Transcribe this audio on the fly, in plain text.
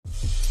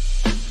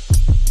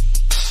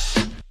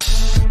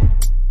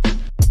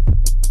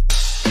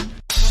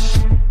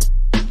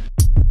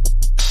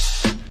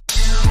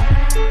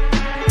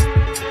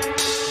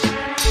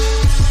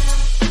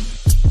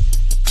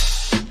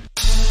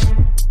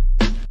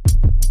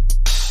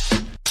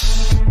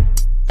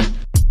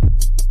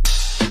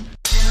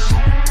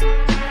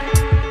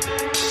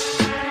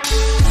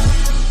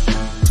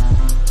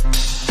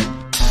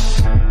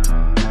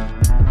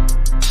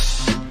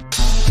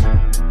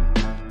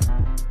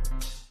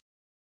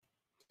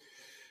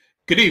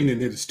Good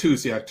evening. It is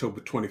Tuesday,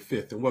 October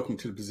 25th, and welcome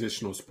to the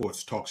Positional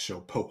Sports Talk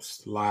Show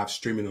Post, live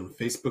streaming on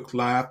Facebook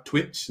Live,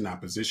 Twitch, and our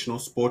Positional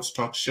Sports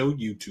Talk Show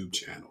YouTube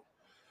channel.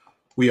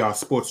 We are a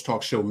sports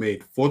talk show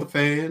made for the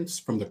fans,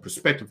 from the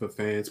perspective of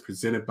fans,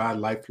 presented by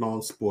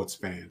lifelong sports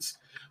fans.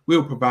 We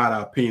will provide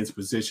our opinions and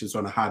positions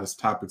on the hottest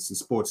topics in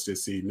sports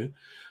this evening.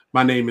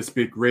 My name is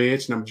Big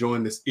Reg, and I'm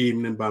joined this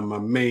evening by my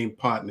main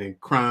partner in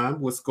crime.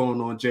 What's going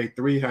on,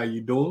 J3? How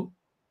you doing?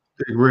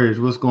 Big Reg,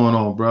 what's going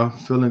on, bro?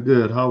 Feeling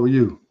good. How are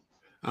you?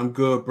 I'm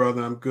good,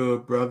 brother. I'm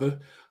good, brother.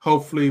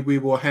 Hopefully, we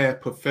will have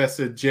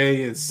Professor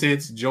J and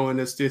Sense join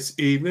us this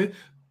evening,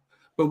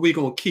 but we're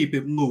going to keep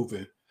it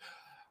moving.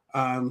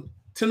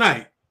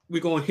 Tonight,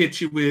 we're going to hit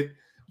you with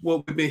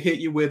what we've been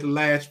hitting you with the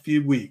last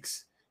few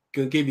weeks.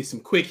 Going to give you some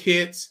quick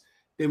hits.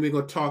 Then we're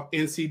going to talk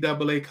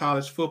NCAA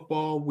college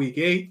football week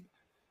 8.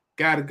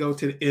 Got to go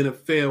to the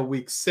NFL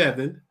week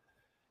 7.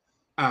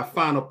 Our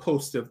final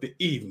post of the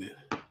evening.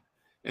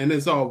 And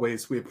as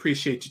always, we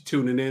appreciate you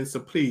tuning in.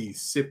 So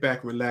please sit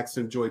back, relax,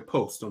 and enjoy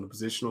Post on the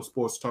Positional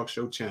Sports Talk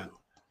Show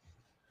channel.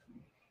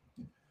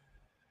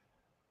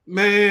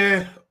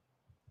 Man,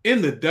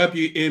 in the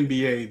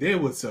WNBA, there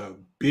was a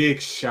big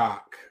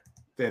shock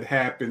that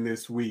happened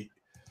this week.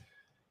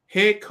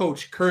 Head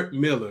coach Curt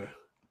Miller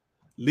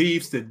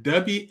leaves the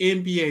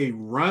WNBA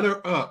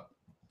runner-up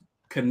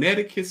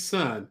Connecticut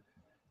Sun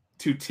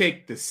to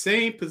take the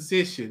same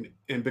position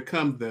and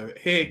become the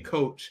head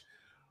coach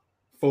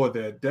for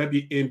the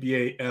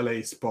WNBA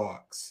LA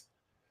Sparks.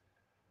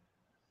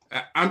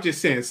 I'm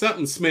just saying,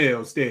 something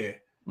smells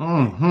there.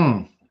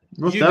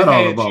 What's that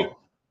all about?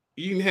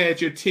 You had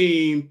your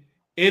team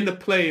in the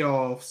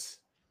playoffs.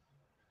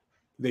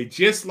 They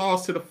just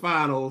lost to the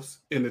finals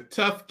in a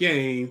tough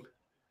game.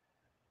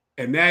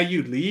 And now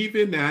you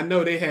leaving. Now, I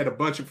know they had a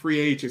bunch of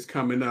free agents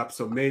coming up,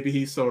 so maybe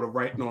he's sort of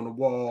writing on the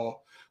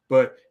wall.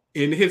 But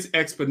in his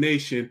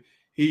explanation,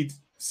 he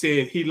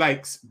said he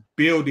likes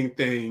building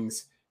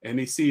things, and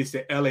he sees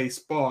the LA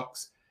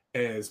Sparks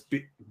as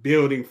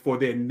building for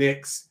their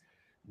next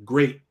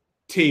great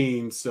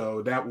team.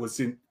 So that was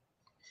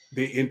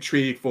the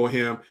intrigue for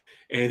him.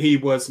 And he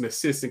was an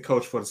assistant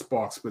coach for the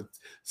Sparks. But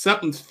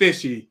something's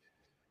fishy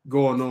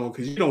going on,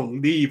 because you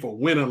don't leave a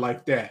winner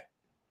like that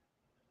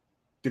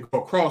to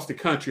go across the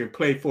country and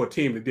play for a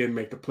team that didn't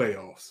make the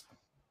playoffs,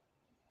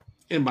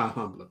 in my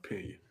humble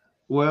opinion.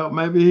 Well,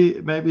 maybe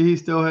he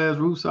still has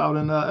roots out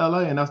in LA,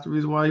 and that's the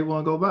reason why he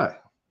want to go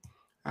back.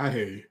 I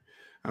hear you.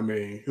 I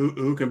mean,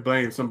 who can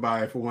blame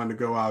somebody for wanting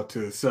to go out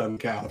to Southern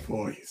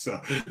California?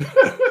 So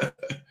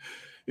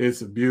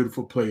it's a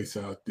beautiful place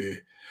out there.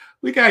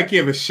 We got to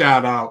give a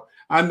shout out.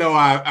 I know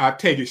I've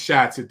taken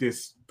shots at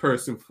this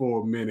person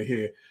for a minute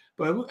here,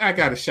 but I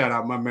got to shout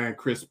out my man,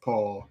 Chris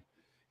Paul.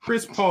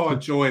 Chris Paul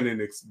joined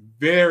a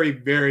very,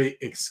 very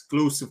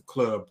exclusive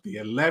club, the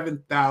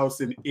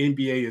 11,000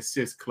 NBA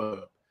Assist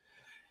Club.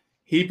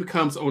 He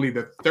becomes only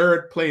the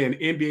third player in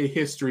NBA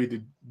history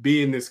to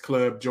be in this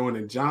club,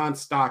 joining John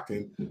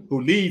Stockton,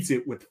 who leads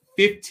it with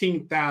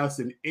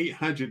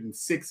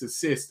 15,806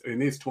 assists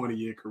in his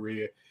 20-year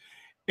career,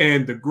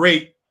 and the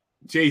great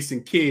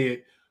Jason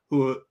Kidd,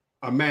 who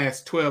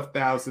amassed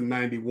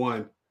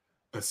 12,091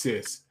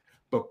 assists.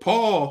 But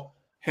Paul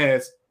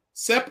has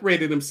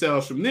separated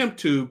himself from them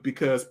two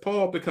because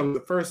Paul becomes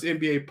the first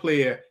NBA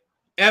player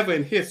ever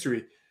in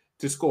history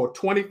to score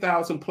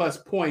 20,000 plus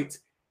points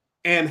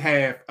and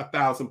have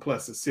 1,000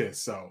 plus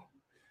assists. So,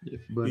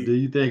 but do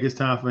you think it's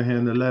time for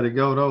him to let it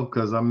go though?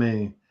 Because I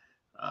mean,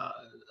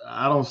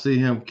 I don't see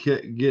him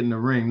getting the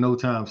ring no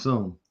time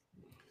soon.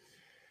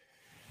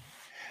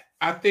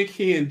 I think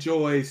he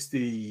enjoys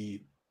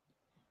the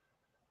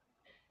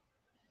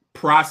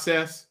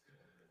process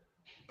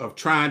of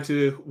trying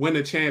to win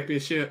a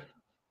championship.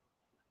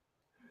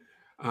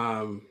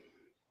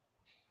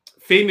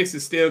 Phoenix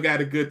has still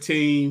got a good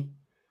team.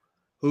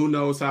 Who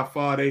knows how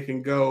far they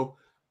can go?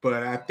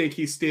 But I think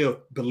he still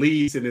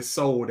believes in his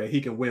soul that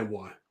he can win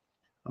one.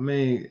 I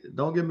mean,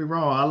 don't get me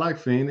wrong. I like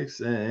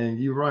Phoenix, and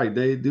you're right.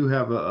 They do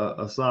have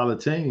a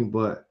solid team,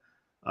 but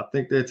I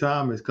think their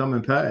time is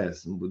coming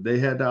past. They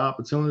had the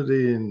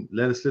opportunity and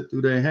let it slip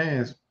through their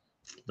hands.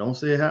 Don't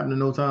see it happening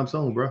no time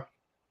soon, bro.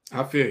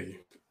 I feel you.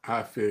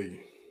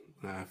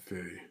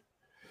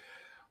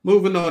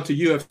 Moving on to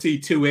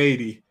UFC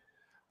 280.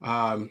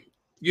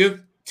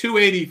 UFC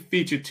 280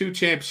 featured two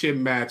championship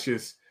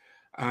matches.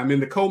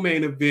 In the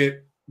co-main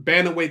event,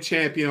 bantamweight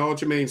champion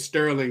Aljamain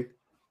Sterling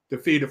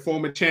defeated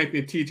former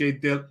champion TJ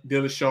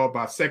Dillashaw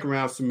by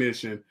second-round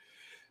submission.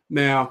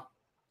 Now,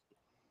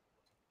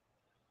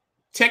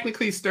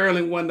 technically,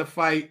 Sterling won the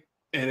fight,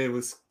 and it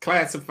was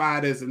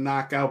classified as a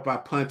knockout by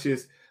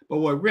punches. But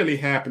what really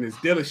happened is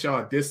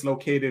Dillashaw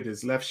dislocated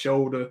his left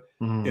shoulder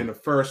in the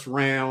first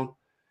round.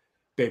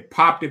 They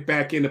popped it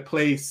back into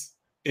place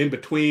in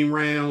between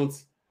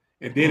rounds,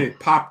 and then it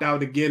popped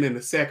out again in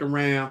the second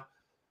round.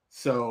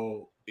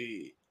 So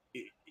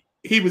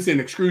he was in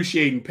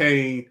excruciating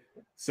pain.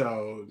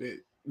 So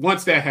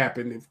once that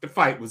happened, if the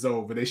fight was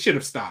over, they should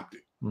have stopped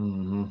it.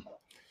 In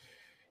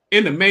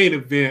the main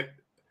event,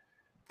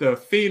 the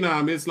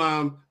Phenom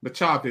Islam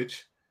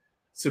Makhachev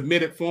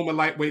submitted former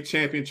lightweight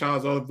champion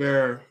Charles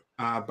Oliveira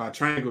by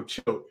triangle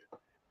choke.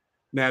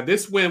 Now,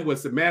 this win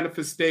was the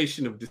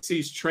manifestation of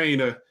deceased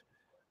trainer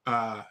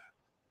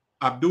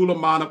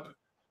Abdullah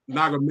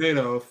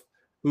Nurmagomedov,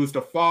 who's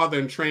the father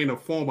and trainer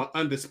of former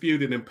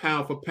undisputed and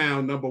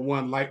pound-for-pound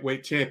 #1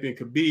 lightweight champion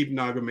Khabib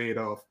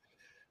Nurmagomedov.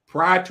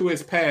 Prior to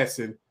his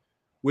passing,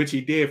 which he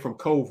did from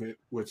COVID,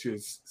 which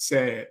is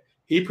sad,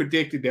 he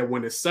predicted that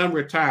when his son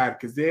retired,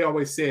 because they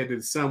always said that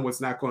his son was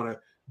not going to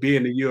be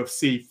in the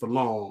UFC for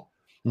long,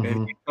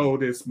 and he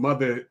told his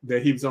mother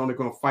that he was only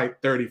going to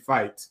fight 30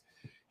 fights.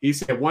 He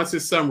said once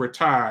his son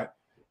retired,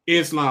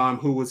 Islam,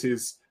 who was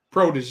his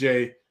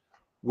protege,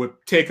 would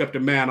take up the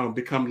mantle and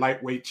become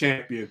lightweight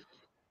champion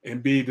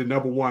and be the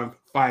 #1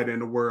 fighter in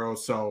the world.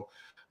 So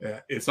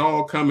it's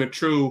all coming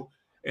true.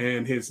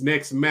 And his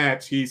next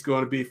match, he's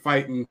going to be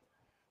fighting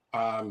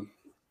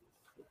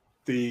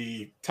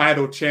the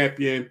title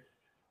champion,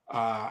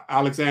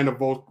 Alexander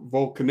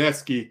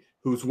Volkanovski,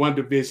 who's one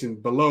division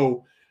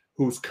below,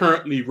 who's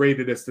currently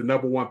rated as the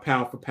 #1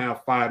 pound-for-pound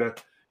fighter.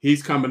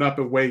 He's coming up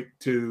in weight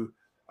to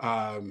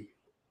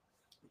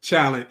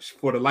challenge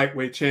for the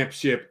lightweight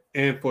championship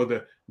and for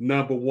the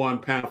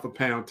 #1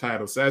 pound-for-pound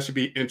title. So that should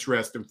be an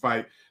interesting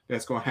fight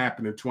that's going to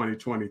happen in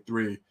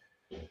 2023.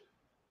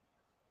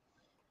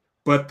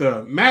 But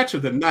the match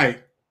of the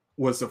night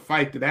was a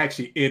fight that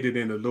actually ended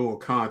in a little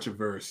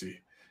controversy.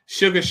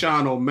 Sugar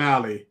Sean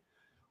O'Malley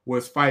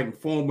was fighting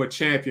former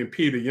champion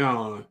Peter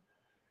Yan,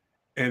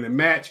 and the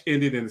match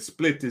ended in a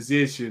split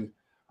decision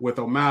with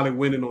O'Malley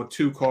winning on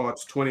 2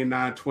 cards,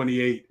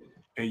 29-28,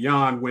 and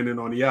Yan winning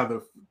on the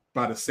other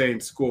by the same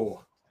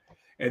score.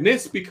 And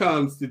this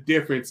becomes the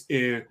difference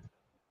in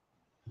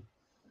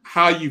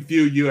how you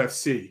view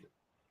UFC.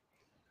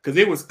 Because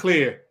it was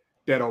clear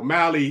that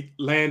O'Malley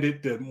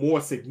landed the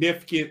more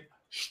significant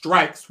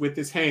strikes with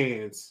his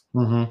hands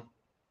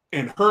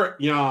and hurt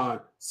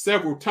Yan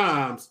several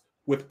times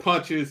with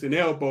punches and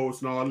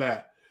elbows and all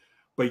that.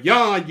 But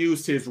Yan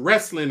used his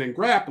wrestling and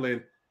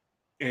grappling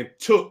and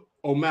took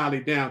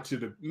O'Malley down to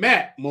the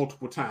mat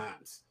multiple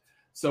times.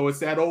 So it's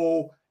that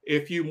old,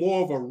 if you're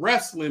more of a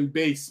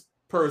wrestling-based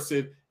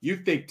person, you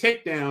think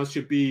takedowns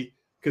should be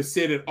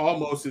considered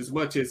almost as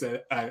much as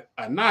a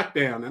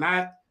knockdown. And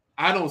I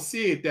don't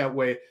see it that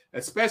way,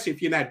 especially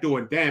if you're not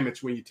doing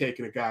damage when you're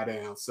taking a guy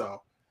down.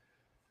 So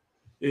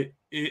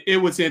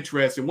it was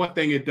interesting. One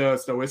thing it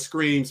does, though, it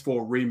screams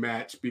for a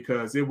rematch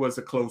because it was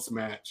a close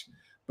match.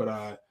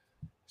 But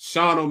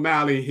Sean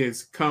O'Malley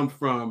has come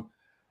from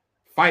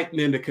fighting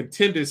in the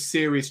Contender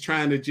Series,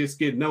 trying to just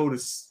get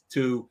noticed,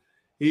 to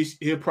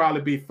he'll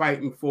probably be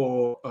fighting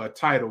for a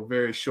title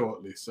very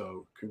shortly.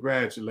 So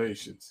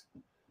congratulations.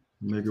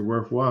 Make it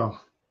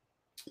worthwhile.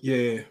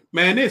 Yeah,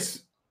 man,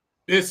 this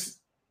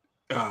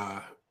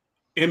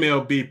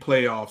MLB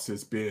playoffs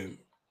has been,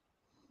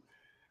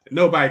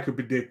 nobody could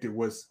predict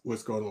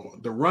what's going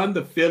on. The run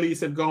the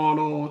Phillies have gone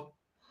on.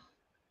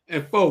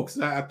 And folks,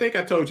 I think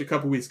I told you a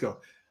couple weeks ago,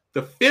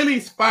 the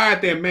Phillies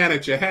fired their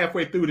manager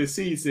halfway through the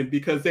season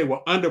because they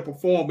were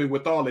underperforming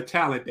with all the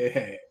talent they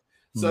had.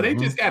 So they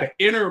just got an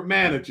interim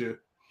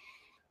manager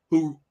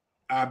who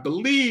I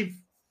believe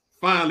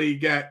finally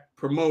got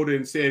promoted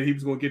and said he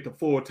was going to get the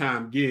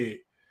full-time gig.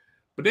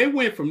 But they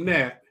went from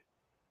that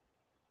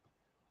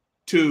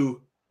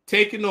to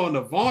taking on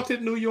the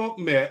vaunted New York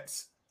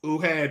Mets, who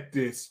had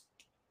this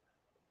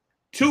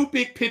 2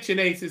 big pitching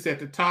aces at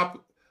the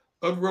top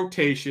of the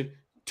rotation,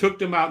 took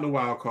them out in the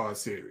wild card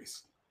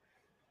series.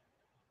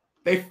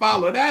 They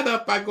followed that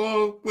up by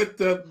going with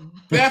the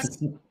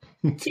best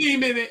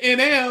team in the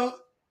NL,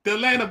 the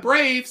Atlanta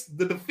Braves,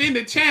 the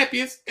defending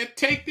champions, and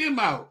take them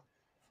out.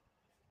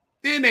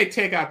 Then they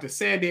take out the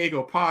San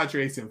Diego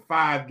Padres in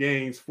 5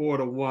 games,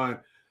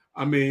 4-1.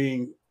 I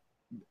mean,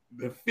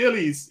 the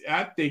Phillies,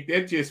 I think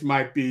that just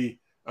might be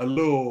a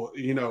little,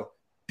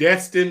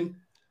 destined.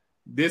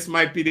 This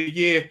might be the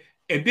year.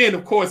 And then,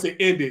 of course, it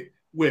ended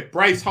with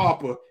Bryce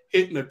Harper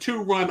hitting a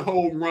 2-run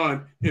home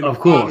run in the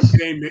final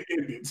game that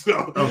ended.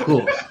 So.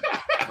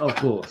 Of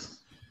course.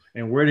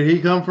 And where did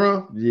he come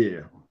from?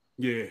 Yeah.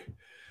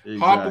 Exactly.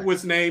 Harper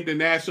was named the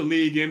National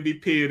League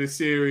MVP of the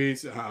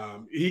series.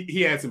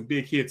 He had some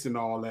big hits and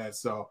all that.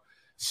 So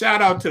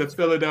shout out to the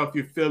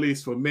Philadelphia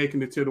Phillies for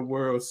making it to the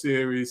World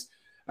Series.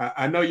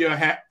 I know your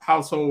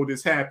household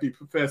is happy,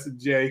 Professor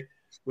J,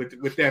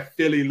 with that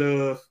Philly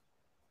love.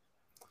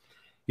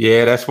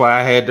 Yeah, that's why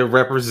I had to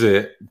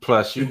represent.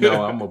 Plus,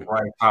 I'm a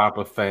Bryce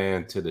Harper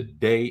fan to the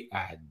day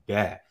I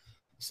die.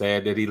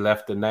 Sad that he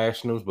left the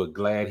Nationals, but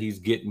glad he's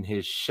getting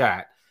his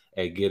shot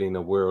at getting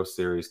the World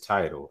Series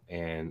title.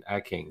 And I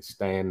can't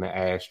stand the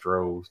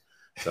Astros,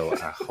 so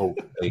I hope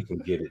they can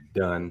get it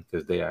done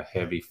because they are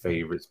heavy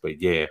favorites.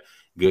 But yeah,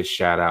 good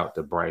shout out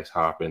to Bryce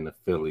Harper and the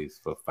Phillies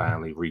for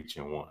finally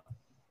reaching one.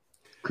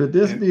 Could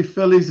this be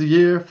Phillies'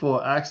 year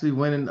for actually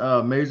winning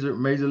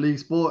major league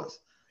sports?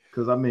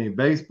 Because, I mean,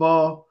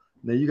 baseball,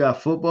 then you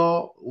got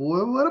football.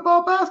 What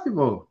about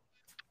basketball?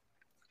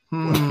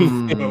 We're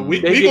going to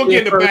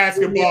get into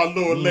basketball a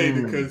little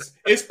later because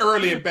it's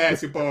early in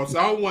basketball, so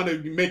I don't want to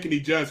make any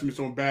judgments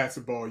on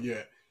basketball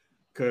yet.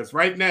 because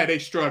right now they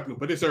struggling,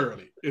 but it's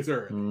early. It's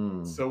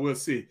early. So we'll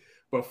see.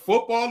 But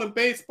football and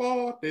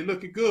baseball, they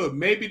looking good.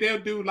 Maybe they'll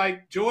do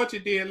like Georgia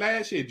did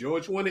last year.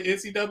 Georgia won the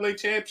NCAA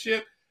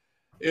championship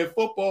in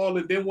football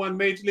and then won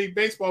Major League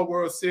Baseball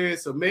World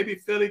Series. So maybe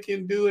Philly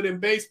can do it in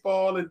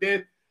baseball, and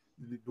then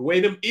the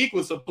way them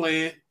Eagles are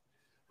playing,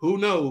 who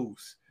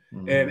knows?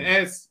 And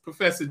as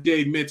Professor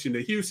J mentioned,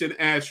 the Houston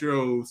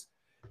Astros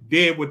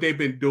did what they've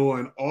been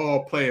doing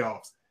all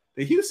playoffs.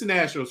 The Houston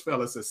Astros,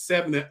 fellas, are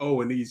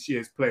 7-0 in these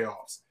year's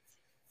playoffs.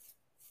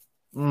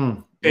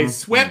 They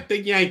swept the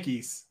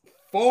Yankees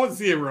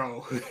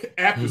 4-0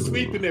 after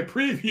sweeping their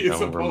previous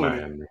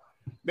opponent.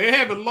 They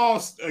haven't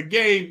lost a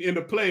game in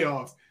the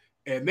playoffs,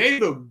 and they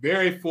look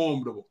very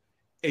formidable.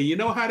 And you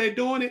know how they're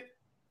doing it?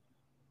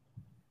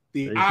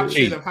 The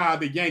opposite of how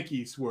the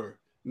Yankees were.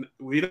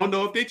 We don't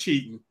know if they're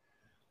cheating.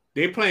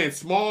 They're playing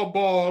small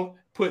ball,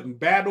 putting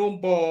bat on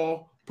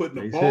ball,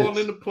 putting the ball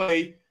in the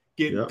play,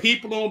 getting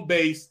people on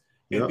base,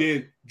 and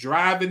then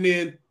driving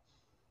in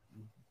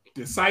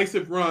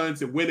decisive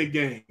runs and winning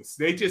games.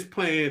 They just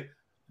playing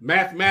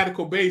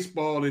mathematical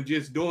baseball and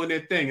just doing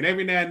their thing. And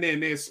every now and then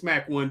they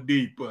smack one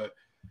deep. But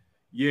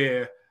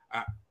yeah,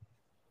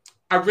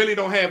 I really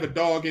don't have a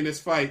dog in this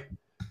fight,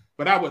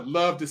 but I would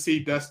love to see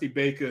Dusty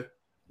Baker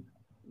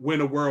win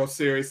a World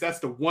Series. That's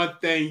the one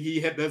thing he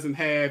doesn't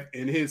have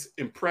in his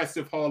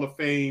impressive Hall of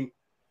Fame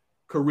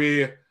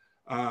career.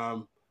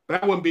 But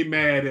I wouldn't be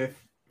mad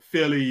if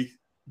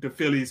the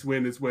Phillies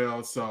win as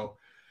well. So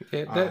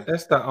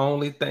that's the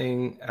only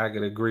thing I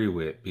could agree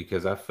with,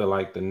 because I feel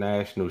like the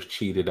Nationals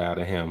cheated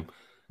him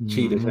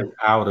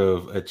out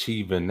of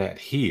achieving that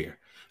here.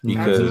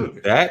 Because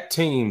that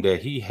team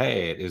that he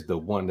had is the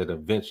one that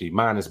eventually,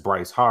 minus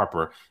Bryce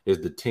Harper, is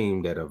the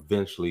team that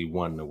eventually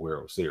won the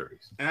World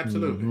Series.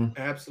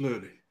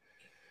 Absolutely.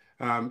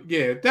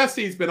 Yeah,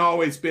 Dusty's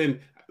always been,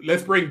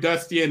 let's bring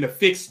Dusty in to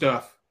fix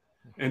stuff.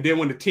 And then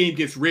when the team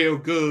gets real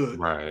good,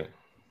 right.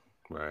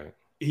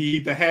 He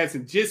either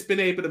hasn't just been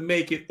able to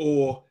make it,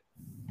 or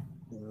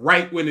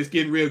right when it's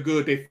getting real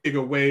good, they figure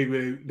a way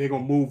they're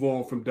going to move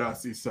on from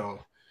Dusty. So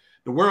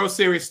the World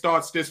Series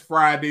starts this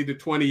Friday, the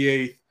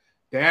 28th.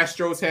 The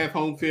Astros have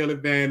home field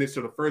advantage,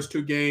 so the first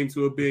two games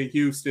will be in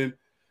Houston.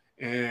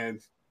 And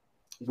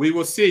we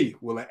will see,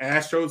 will the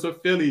Astros or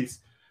Phillies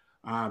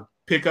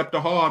pick up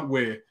the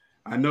hardware?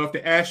 I know if the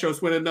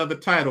Astros win another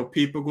title,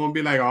 people are going to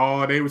be like,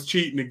 oh, they was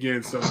cheating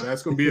again, so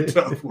that's going to be a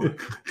tough one.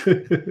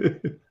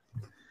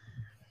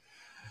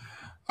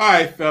 All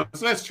right,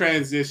 fellas, let's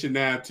transition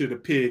now to the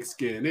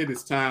pigskin. It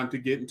is time to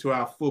get into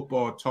our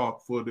football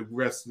talk for the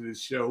rest of the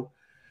show.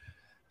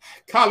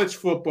 College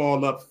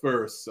football up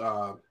first.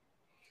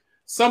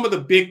 Some of the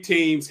big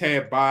teams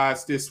had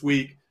byes this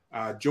week.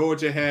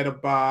 Georgia had a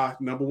bye.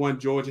 Number 1,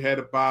 Georgia had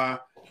a bye.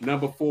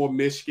 Number 4,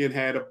 Michigan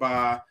had a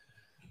bye.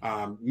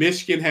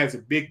 Michigan has a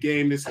big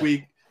game this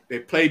week. They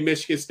played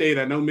Michigan State.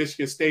 I know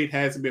Michigan State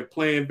hasn't been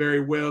playing very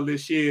well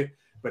this year,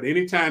 but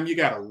anytime you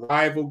got a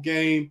rival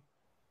game,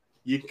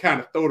 you can kind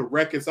of throw the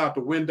records out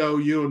the window.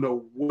 You don't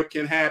know what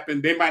can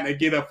happen. They might not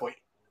get up for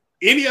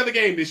any other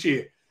game this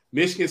year.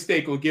 Michigan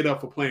State going to get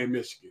up for playing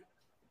Michigan.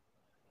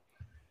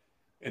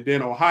 And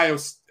then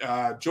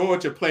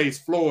Georgia plays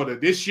Florida.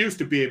 This used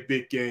to be a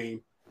big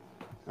game.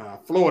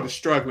 Florida's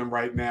struggling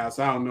right now,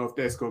 so I don't know if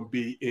that's going to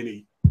be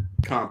any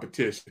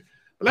competition.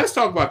 But let's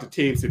talk about the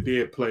teams that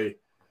did play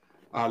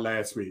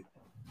last week.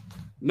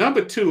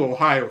 Number 2,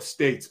 Ohio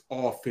State's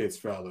offense,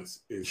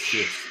 fellas, is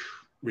just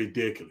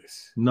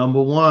ridiculous.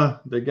 Number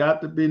 1. They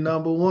got to be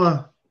number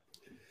 1.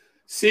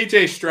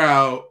 C.J.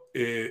 Stroud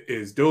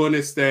is doing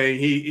this thing.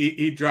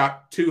 He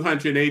dropped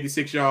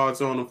 286 yards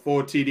on them,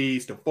 4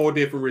 TDs to 4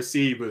 different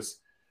receivers.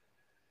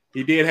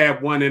 He did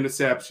have 1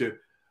 interception.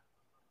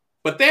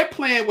 But they're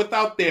playing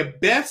without their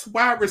best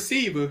wide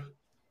receiver,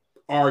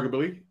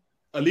 arguably,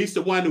 at least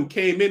the one who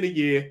came in the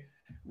year,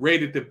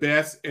 rated the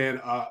best and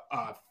a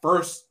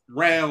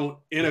first-round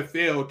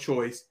NFL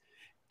choice,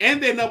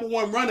 and their number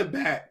 1 running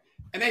back,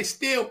 and they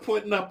still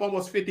putting up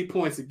almost 50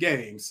 points a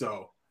game.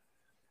 So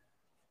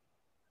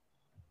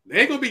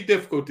they're going to be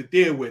difficult to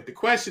deal with. The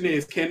question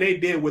is, can they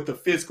deal with a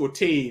physical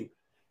team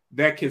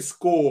that can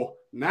score,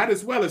 not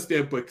as well as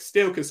them, but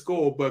still can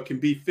score, but can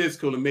be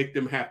physical and make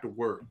them have to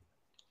work?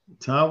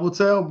 Time will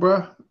tell,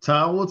 bro.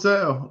 Time will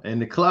tell.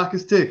 And the clock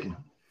is ticking.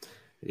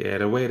 Yeah,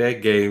 the way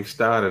that game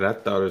started, I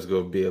thought it was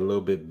going to be a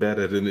little bit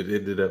better than it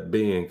ended up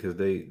being, because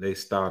they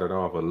started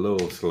off a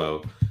little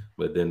slow,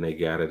 but then they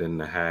got it in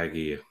the high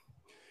gear.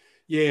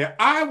 Yeah,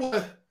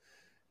 Iowa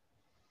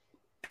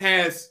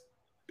has –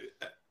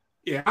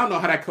 I don't know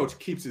how that coach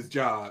keeps his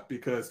job,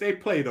 because they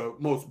play the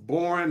most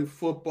boring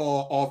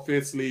football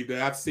offensively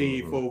that I've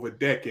seen for over a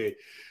decade.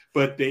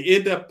 But they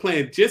end up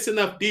playing just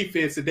enough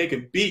defense that they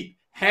can beat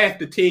half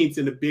the teams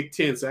in the Big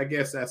Ten. So I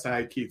guess that's how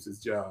he keeps his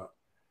job.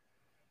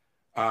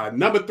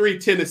 Number 3,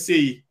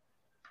 Tennessee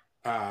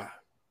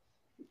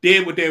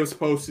did what they were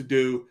supposed to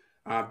do.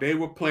 They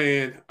were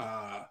playing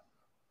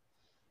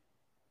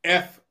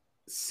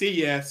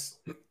FCS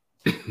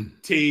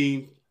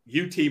team,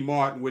 UT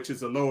Martin, which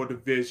is a lower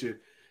division.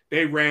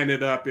 They ran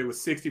it up. It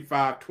was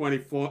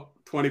 65-24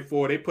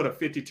 24. They put up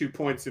 52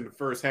 points in the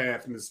first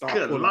half and then start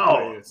Good pulling Lord.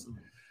 players.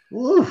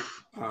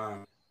 Woof.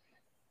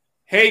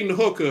 Hayden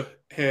Hooker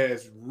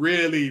has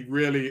really,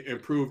 really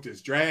improved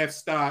his draft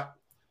stock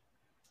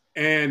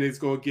and is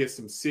going to get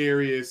some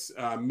serious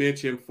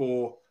mention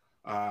for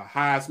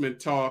Heisman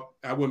talk.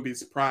 I wouldn't be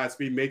surprised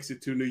if he makes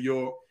it to New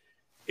York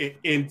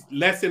in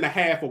less than a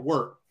half of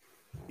work.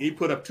 He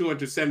put up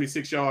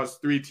 276 yards,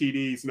 3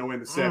 TDs, no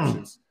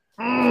interceptions,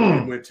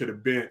 and went to the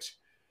bench.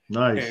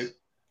 Nice.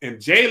 And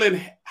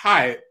Jalen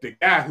Hyatt, the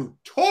guy who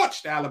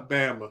torched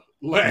Alabama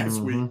last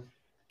week,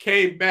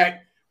 came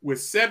back with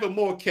 7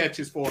 more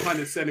catches for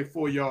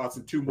 174 yards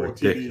and 2 more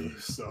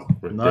TDs. So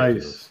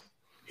nice.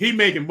 He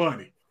making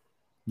money.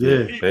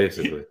 Yeah,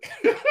 basically.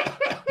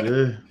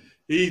 Yeah.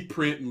 He's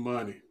printing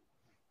money.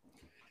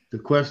 The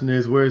question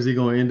is, where is he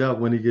going to end up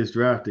when he gets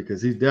drafted?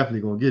 Because he's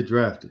definitely going to get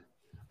drafted.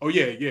 Oh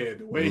yeah.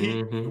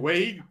 The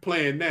way he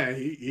playing now,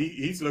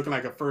 he's looking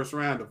like a first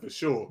rounder for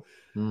sure.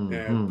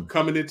 And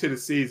coming into the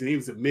season, he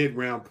was a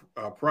mid-round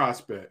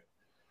prospect.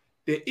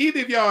 Did either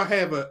of y'all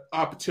have an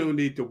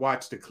opportunity to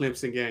watch the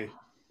Clemson game?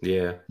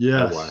 Yeah.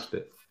 Yes. I watched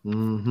it.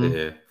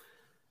 Mm-hmm.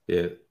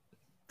 Yeah.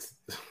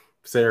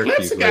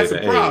 Syracuse Clemson got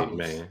some problems,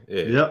 man.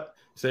 Yeah. Yep.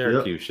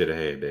 Syracuse should have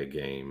had that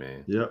game,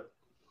 man. Yep.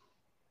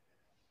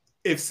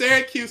 If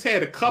Syracuse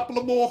had a couple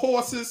of more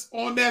horses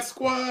on that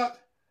squad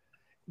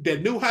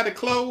that knew how to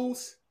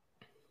close,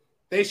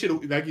 they should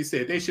have, like you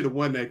said, they should have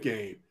won that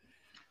game.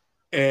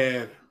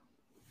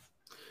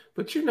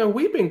 But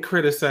we've been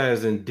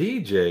criticizing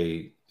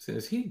DJ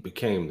since he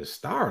became the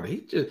starter.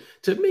 He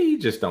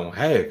just don't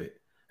have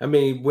it. I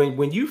mean,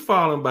 when you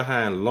falling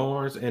behind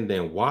Lawrence and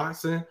then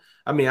Watson,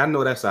 I mean, I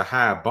know that's a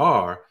high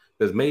bar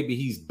because maybe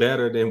he's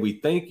better than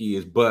we think he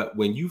is. But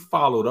when you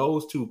follow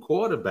those 2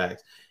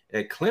 quarterbacks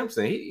at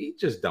Clemson, he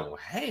just don't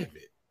have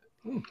it.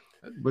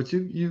 But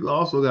you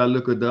also got to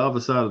look at the other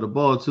side of the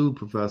ball too,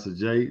 Professor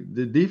J.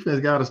 The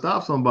defense got to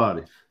stop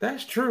somebody.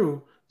 That's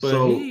true.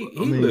 But he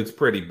looks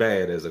pretty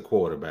bad as a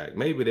quarterback.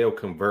 Maybe they'll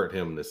convert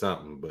him to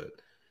something, but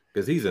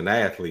because he's an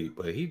athlete,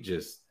 but I don't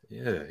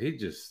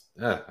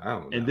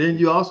know. And then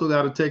you also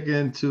got to take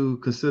into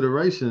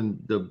consideration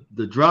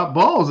the drop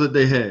balls that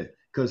they had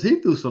because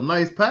he threw some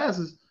nice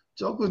passes.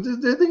 Joker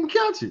just didn't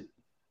catch it.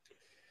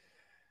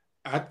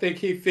 I think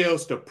he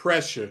feels the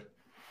pressure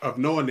of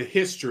knowing the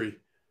history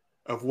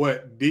of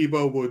what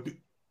Dabo would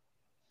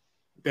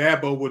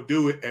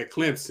do it at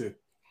Clemson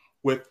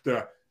with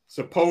the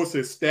supposed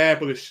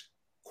established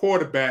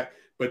quarterback,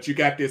 but you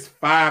got this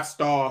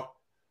 5-star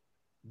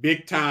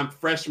big-time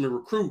freshman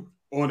recruit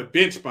on the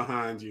bench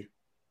behind you.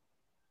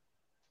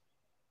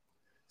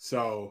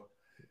 So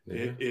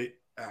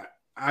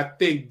I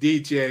think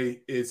DJ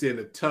is in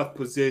a tough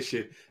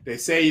position. They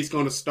say he's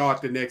going to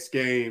start the next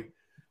game,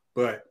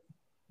 but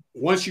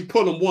once you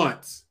pull him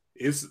once,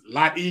 it's a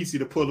lot easier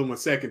to pull him a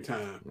second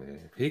time.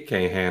 Man, if he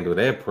can't handle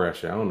that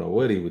pressure, I don't know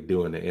what he would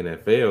do in the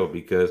NFL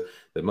because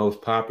the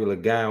most popular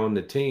guy on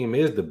the team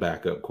is the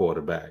backup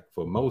quarterback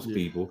for most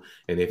people.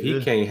 And if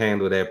he can't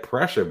handle that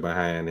pressure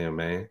behind him,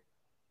 man.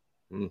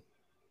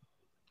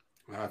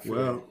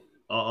 Well,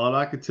 all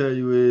I can tell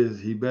you is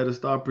he better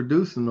start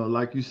producing, or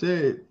like you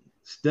said,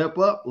 step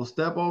up or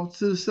step off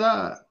to the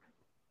side.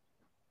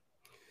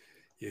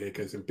 Yeah,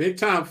 because in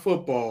big-time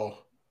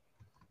football,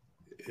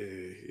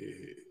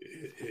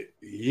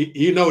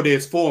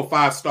 there's 4 or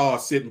 5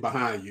 stars sitting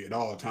behind you at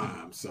all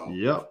times. So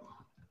yep,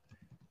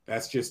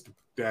 that's just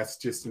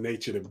the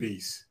nature of the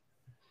beast.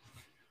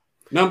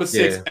 Number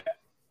 6,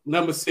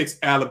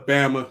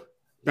 Alabama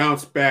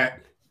bounced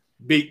back,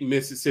 beat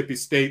Mississippi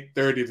State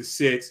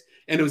 30-6,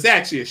 and it was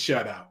actually a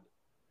shutout.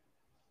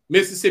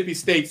 Mississippi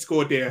State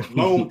scored their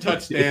lone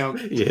touchdown.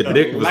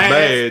 Nick was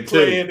bad too.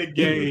 Play in the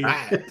game.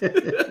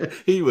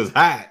 He was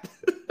hot.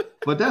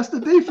 But that's the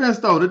defense,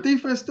 though. The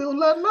defense still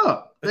letting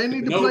up. They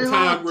need to play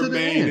hard to the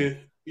end.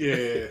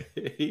 Yeah.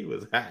 He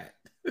was hot.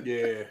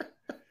 Yeah.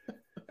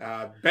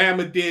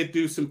 Bama did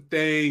do some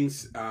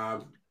things.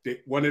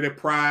 One of their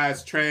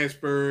prize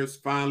transfers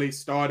finally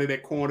started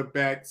at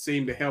cornerback,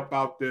 seemed to help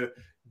out the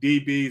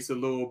DBs a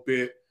little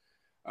bit.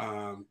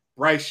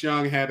 Bryce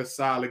Young had a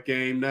solid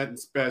game, nothing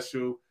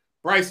special.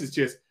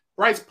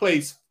 Bryce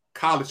plays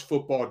college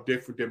football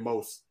different than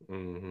most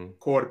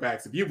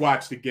quarterbacks. If you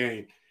watch the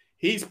game,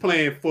 he's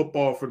playing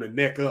football from the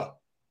neck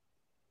up.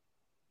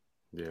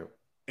 Yeah.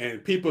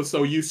 And people are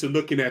so used to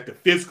looking at the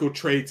physical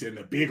traits and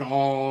the big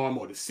arm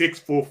or the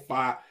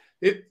 6'5".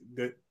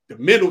 The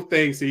mental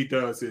things he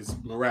does is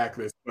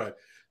miraculous, but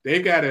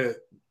they've got to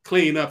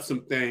clean up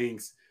some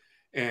things.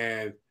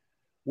 And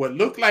what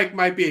looked like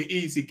might be an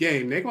easy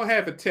game, they're going to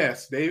have a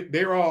test.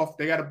 They're off.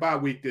 They got a bye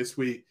week this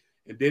week.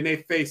 And then they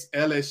face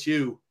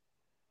LSU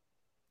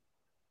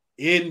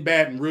in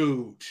Baton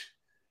Rouge,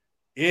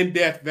 in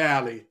Death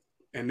Valley,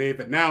 and they've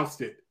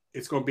announced it.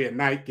 It's going to be a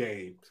night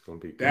game. It's going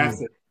to be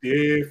That's a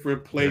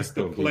different place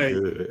to play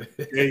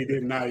day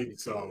and night.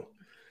 So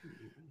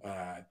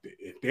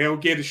if they don't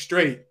get it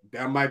straight,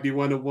 that might be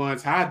one of the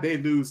ones. How'd they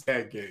lose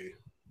that game?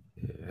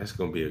 Yeah, that's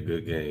going to be a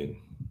good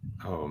game.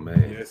 Oh,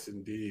 man. Yes,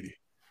 indeed.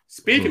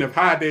 Speaking of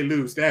how'd they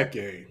lose that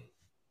game,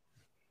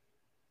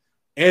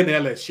 and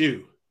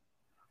LSU.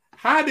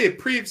 How did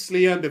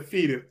previously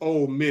undefeated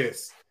Ole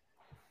Miss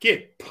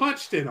get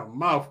punched in the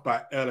mouth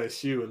by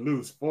LSU and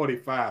lose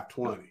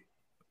 45-20?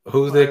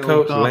 Who's their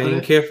coach?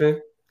 Lane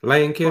Kiffin?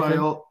 Lane Kiffin?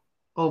 Probably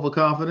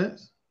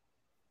overconfidence.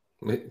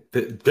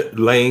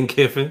 Lane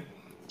Kiffin.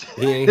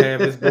 He ain't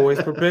have his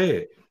boys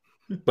prepared.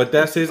 But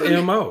that's his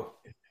MO.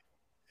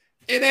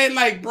 It ain't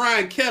like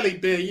Brian Kelly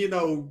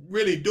been,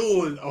 really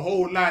doing a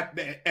whole lot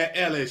at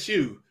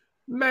LSU.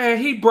 Man,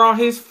 he brought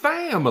his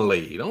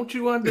family. Don't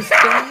you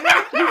understand?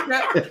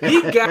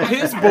 he got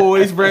his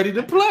boys ready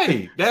to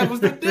play. That was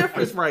the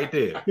difference right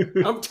there.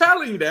 I'm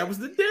telling you, that was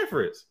the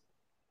difference.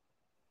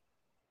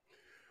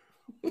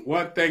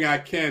 One thing I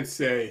can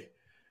say,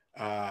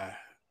 the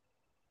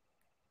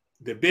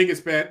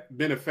biggest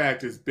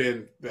benefactor has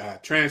been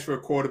transfer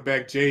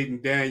quarterback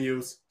Jaden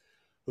Daniels,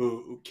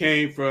 who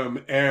came from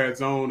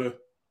Arizona.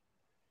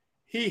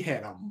 He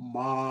had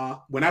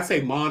when I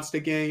say monster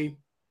game,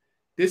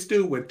 this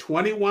dude went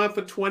 21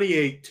 for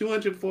 28,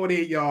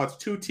 248 yards,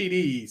 2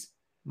 TDs.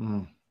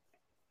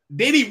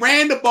 Then he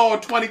ran the ball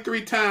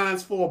 23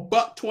 times for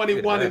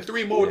 $121 and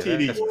 3 more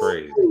TDs. That's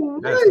crazy.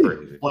 That's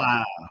crazy.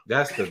 Wow.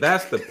 That's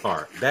the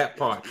part. That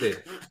part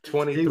there.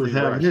 23. He was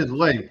having his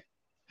way.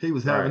 He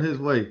was having his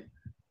way.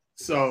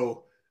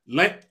 So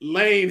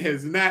Lane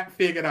has not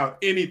figured out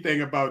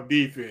anything about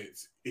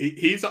defense.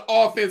 He's an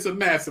offensive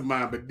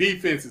mastermind, but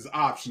defense is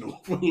optional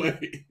for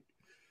Lane.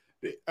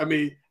 I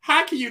mean,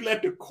 how can you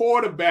let the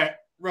quarterback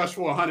rush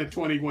for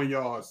 121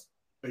 yards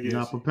against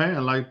Not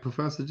preparing, like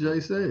Professor J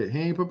said. He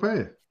ain't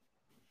prepared.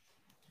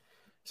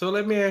 So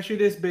let me ask you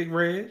this, Big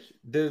Reg.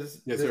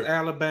 Does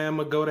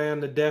Alabama go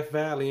down to Death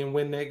Valley and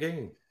win that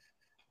game?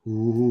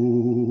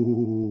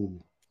 Ooh.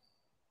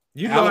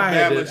 You know, I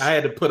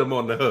had to put them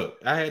on the hook.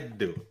 I had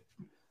to do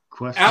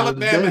it.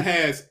 Alabama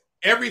has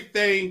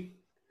everything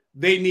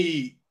they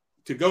need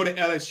to go to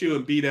LSU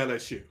and beat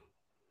LSU.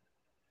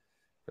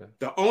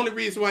 The only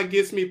reason why it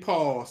gives me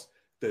pause,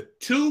 the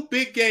 2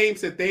 big games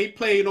that they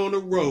played on the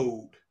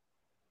road,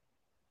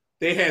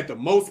 they had the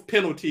most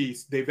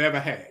penalties they've ever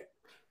had.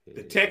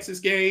 The Texas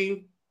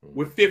game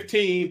with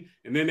 15,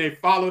 and then they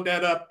followed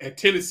that up at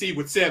Tennessee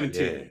with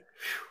 17. Yeah.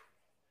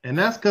 And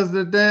that's because of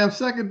the damn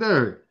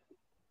secondary.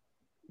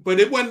 But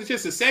it wasn't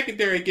just the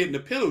secondary getting the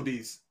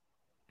penalties.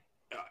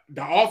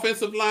 The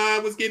offensive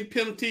line was getting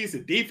penalties. The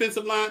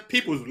defensive line,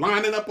 people was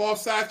lining up off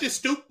sides. Just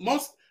stupid.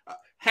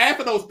 Half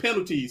of those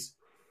penalties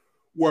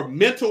were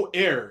mental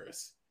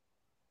errors.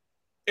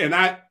 And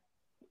I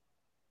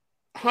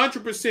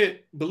 100%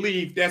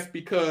 believe that's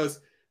because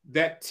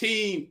that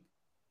team,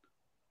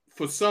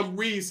 for some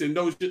reason,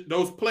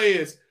 those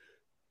players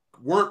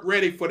weren't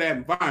ready for that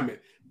environment.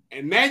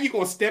 And now you're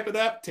going to step it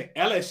up to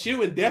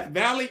LSU and Death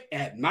Valley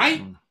at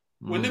night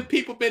when them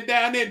people been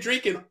down there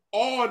drinking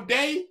all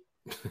day.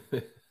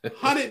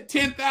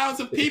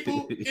 110,000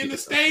 people in the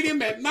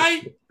stadium at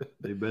night.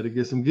 They better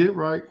get some get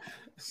right.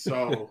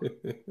 So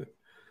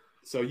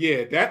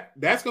yeah,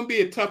 that's going to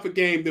be a tougher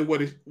game than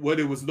what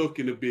it was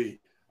looking to be.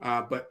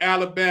 But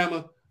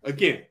Alabama,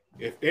 again,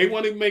 if they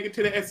want to make it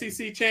to the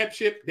SEC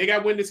championship, they got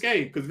to win this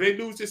game, because if they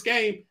lose this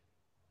game,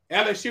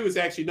 LSU is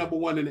actually number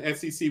 1 in the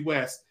SEC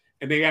West,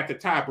 and they got the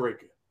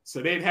tiebreaker.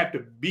 So they'd have to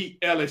beat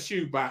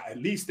LSU by at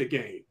least a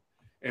game.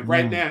 And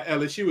right now,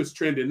 LSU is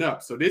trending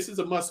up. So this is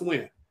a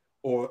must-win,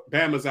 or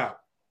Bama's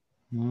out.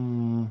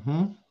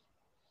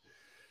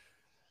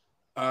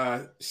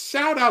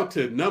 Shout out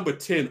to number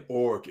 10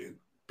 Oregon,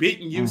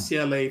 beating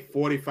UCLA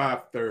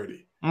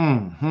 45-30.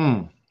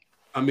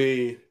 I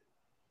mean,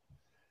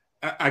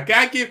 I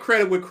got to give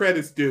credit where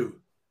credit's due.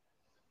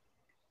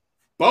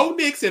 Bo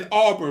Nix at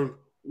Auburn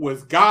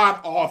was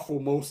god-awful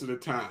most of the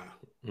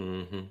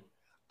time.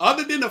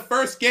 Other than the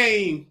first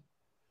game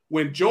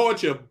when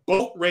Georgia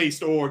boat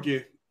raced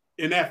Oregon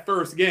in that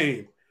first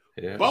game,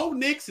 Bo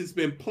Nix has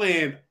been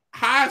playing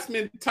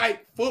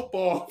Heisman-type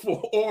football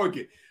for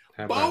Oregon.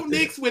 Bo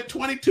Nix went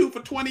 22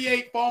 for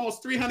 28 for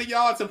almost 300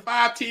 yards and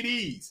 5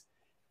 TDs.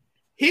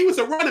 He was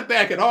a running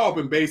back at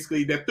Auburn,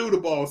 basically, that threw the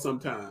ball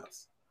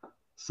sometimes.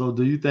 So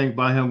do you think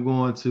by him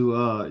going to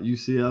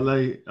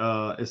UCLA,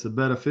 it's a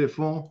better fit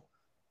for him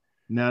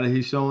now that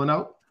he's showing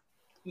out?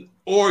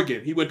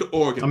 Oregon. He went to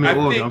Oregon.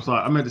 Oregon. I'm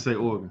sorry. I meant to say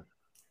Oregon.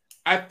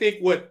 I think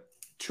what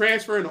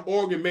transferring to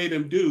Oregon made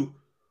him do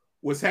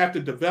was have to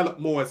develop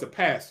more as a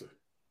passer.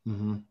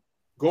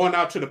 Going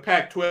out to the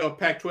Pac-12,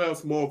 Pac-12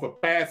 is more of a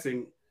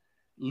passing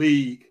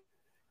league.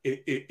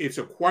 It's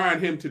requiring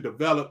him to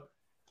develop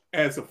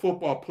as a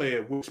football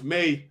player, which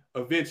may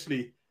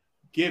eventually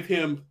give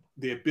him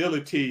the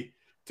ability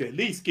to at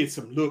least get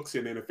some looks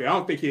in NFL. I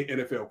don't think he's an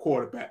NFL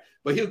quarterback,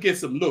 but he'll get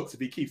some looks if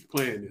he keeps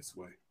playing this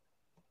way.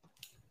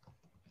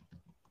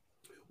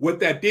 What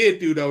that did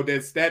do, though,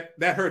 that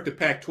hurt the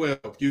Pac-12,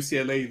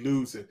 UCLA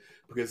losing,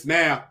 because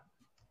now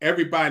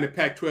everybody in the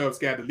Pac-12's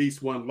got at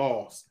least one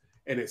loss,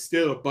 and it's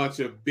still a bunch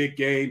of big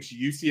games.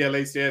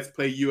 UCLA still has to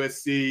play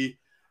USC.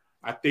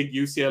 I think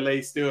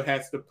UCLA still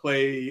has to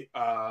play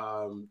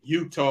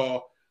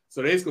Utah.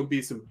 So there's going to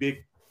be some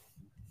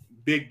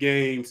big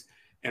games,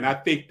 and I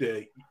think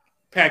the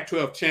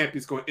Pac-12 champion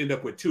is going to end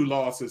up with 2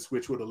 losses,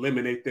 which would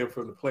eliminate them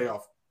from the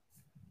playoff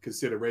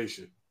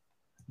consideration.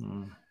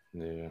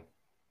 Yeah.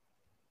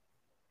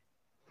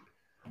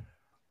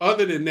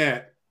 Other than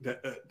that,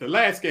 the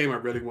last game I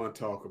really want to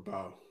talk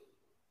about,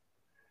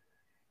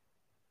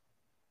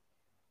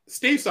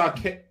 Steve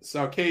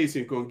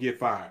Sarkisian going to get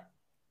fired.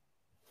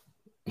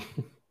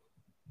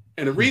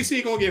 And the reason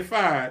he's going to get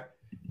fired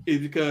is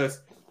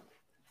because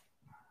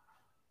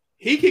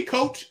he can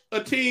coach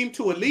a team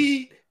to a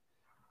lead,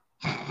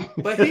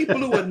 but he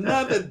blew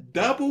another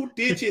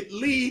double-digit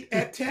lead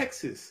at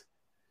Texas.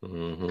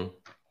 Mm-hmm.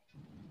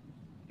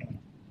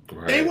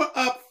 Right. They were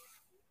up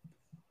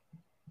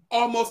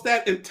almost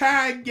that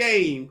entire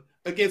game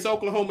against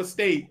Oklahoma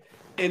State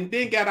and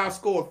then got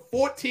outscored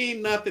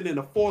 14-0 in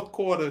the fourth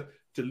quarter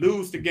to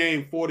lose the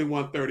game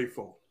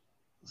 41-34.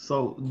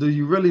 So do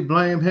you really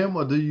blame him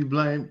or do you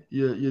blame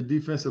your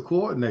defensive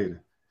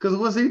coordinator? Because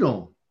what's he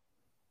doing?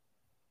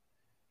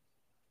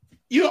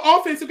 You're an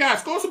offensive guy.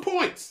 Score some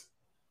points.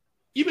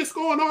 You've been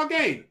scoring all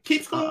game.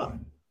 Keep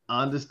scoring.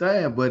 I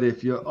understand, but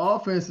if your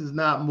offense is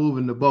not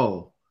moving the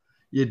ball,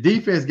 your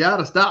defense got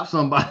to stop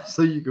somebody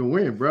so you can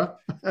win, bro.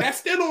 That's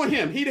still on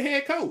him. He the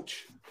head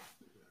coach.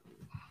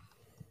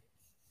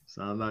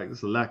 Sounds like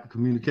there's a lack of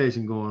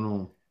communication going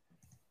on.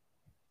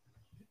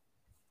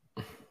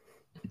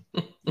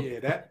 Yeah,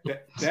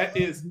 that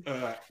is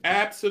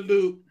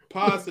absolute,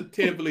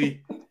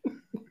 positively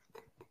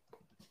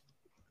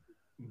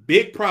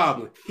big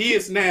problem. He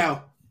is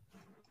now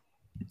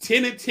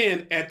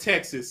 10-10 at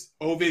Texas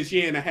over his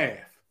year and a half.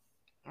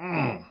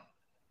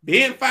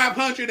 Being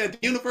 500 at the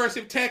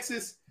University of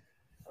Texas,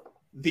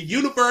 the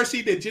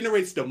university that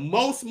generates the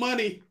most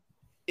money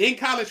in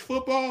college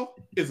football,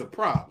 is a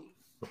problem.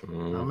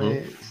 Mm-hmm. I mean,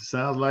 it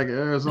sounds like an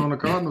Arizona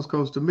Cardinals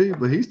coach to me,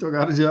 but he still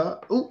got a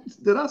job. Oops,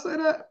 did I say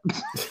that?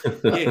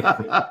 Yeah.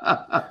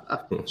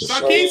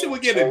 Sarkisian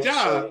would get a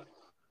job.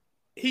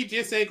 He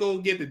just ain't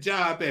gonna get the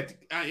job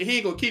he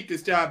ain't gonna keep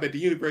this job at the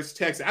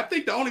University of Texas. I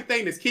think the only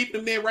thing that's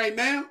keeping him there right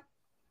now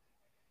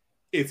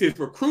is his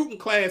recruiting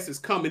class is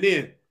coming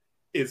in.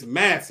 It's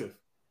massive,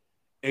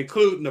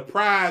 including the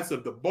prize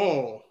of the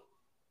ball,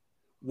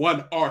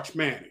 one Arch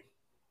Manning.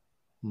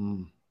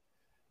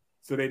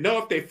 So they know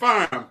if they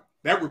fire him,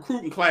 that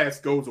recruiting class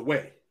goes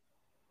away.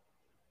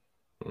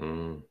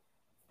 But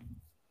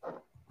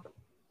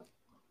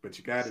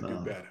you got to do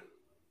better.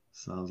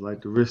 Sounds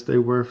like the risk they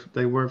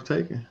worth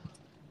taking.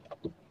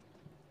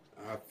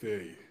 I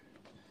feel you.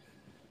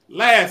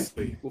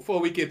 Lastly, before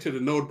we get to the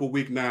notable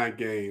Week 9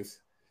 games,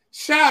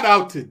 shout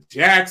out to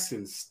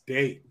Jackson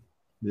State.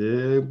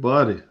 Yeah,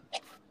 buddy.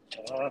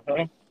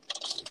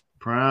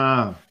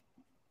 Prime.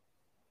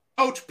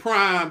 Coach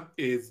Prime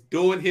is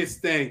doing his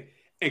thing.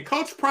 And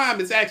Coach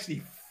Prime is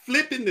actually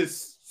flipping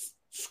this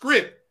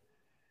script.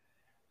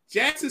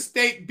 Jackson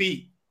State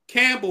beat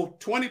Campbell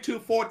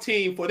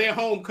 22-14 for their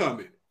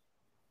homecoming.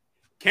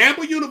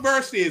 Campbell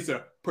University is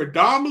a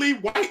predominantly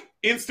white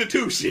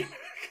institution.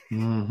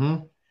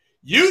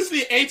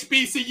 Usually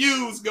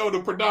HBCUs go to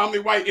predominantly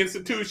white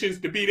institutions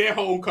to be their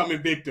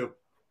homecoming victim.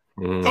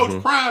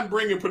 Coach Prime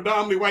bringing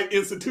predominantly white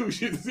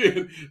institutions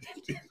in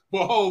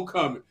for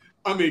homecoming.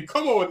 I mean,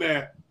 come on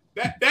now.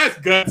 That's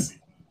gutsy.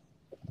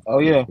 Oh,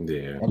 yeah.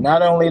 And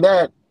not only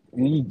that,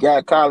 you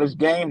got College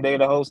Game Day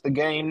to host the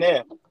game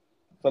there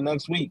for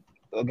next week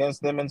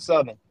against them in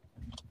Southern.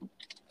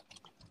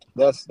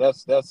 That's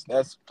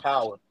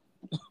power.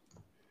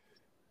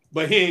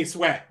 But he ain't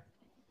swag.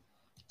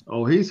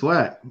 Oh, he's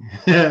swag.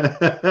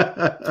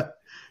 I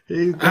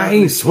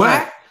ain't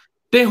swag.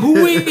 Then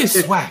who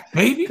is swag,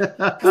 baby?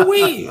 Who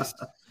is?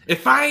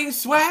 If I ain't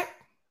swag,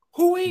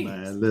 who is?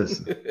 Man,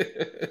 listen.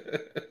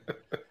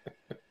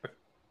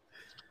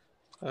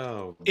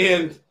 Oh,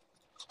 in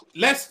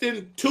less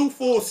than 2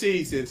 full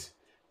seasons,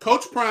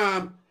 Coach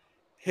Prime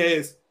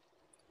has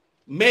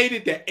made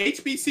it that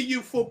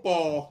HBCU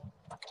football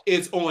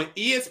is on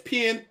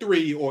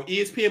ESPN3 or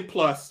ESPN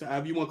Plus,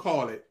 however you want to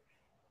call it,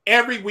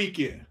 every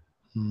weekend.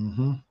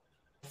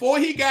 Before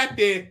he got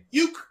there,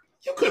 you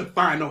couldn't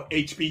find no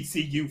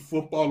HBCU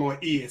football on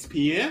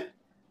ESPN.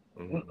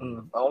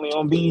 Only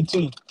on BET.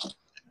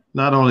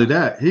 Not only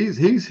that,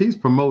 he's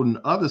promoting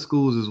other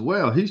schools as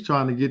well. He's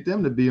trying to get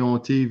them to be on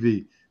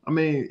TV. I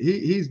mean,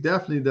 he's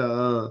definitely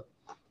the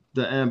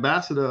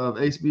ambassador of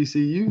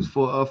HBCUs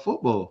for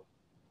football.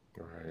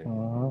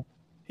 Right.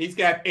 He's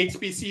got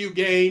HBCU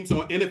games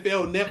on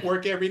NFL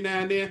Network every now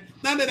and then.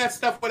 None of that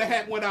stuff would have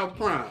happened without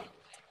Prime.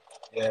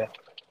 Yeah.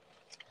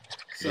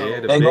 So,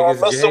 the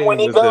biggest game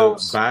was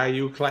the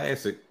Bayou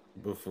Classic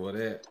before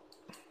that.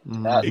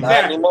 Not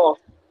anymore.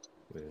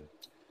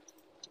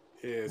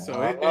 Yeah, so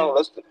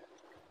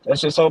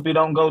let's just hope he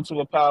don't go to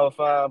a Power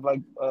 5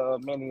 like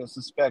many are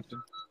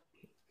suspecting.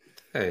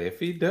 Hey, if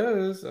he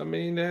does, I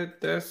mean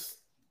that's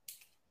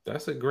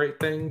a great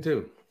thing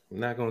too. I'm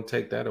not gonna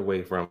take that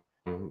away from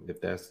him if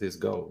that's his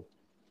goal.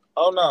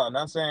 Oh no,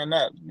 not saying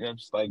that.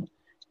 It's like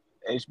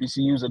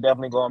HBCUs are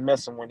definitely gonna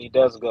miss him when he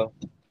does go.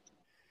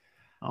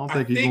 I don't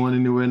think he's going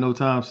anywhere no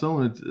time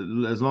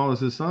soon, as long as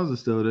his sons are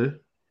still there.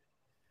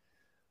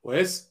 Well,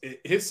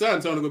 his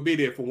son's only going to be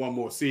there for one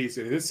more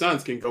season. His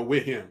sons can go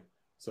with him.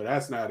 So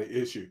that's not an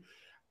issue.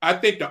 I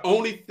think the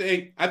only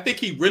thing, I think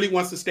he really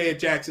wants to stay at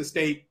Jackson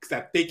State because I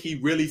think he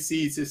really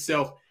sees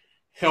himself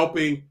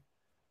helping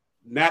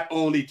not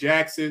only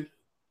Jackson,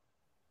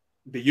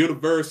 the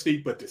university,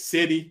 but the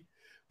city.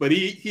 But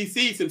he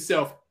sees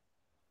himself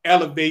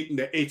elevating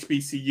the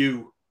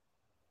HBCU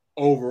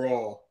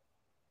overall.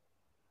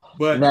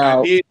 But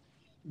now, I did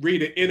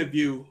read an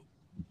interview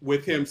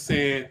with him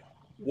saying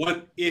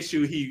one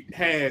issue he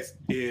has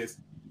is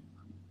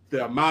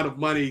the amount of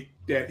money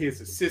that his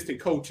assistant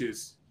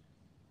coaches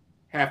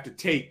have to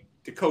take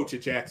to coach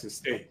at Jackson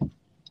State.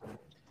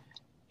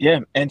 Yeah,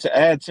 and to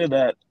add to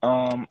that,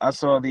 I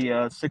saw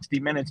the 60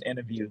 Minutes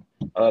interview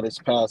this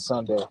past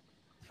Sunday.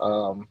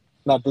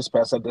 Not this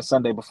past Sunday, the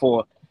Sunday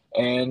before.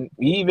 And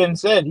he even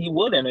said he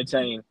would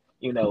entertain,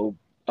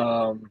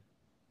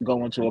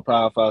 going to a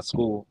Power 5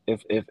 school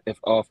if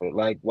offered.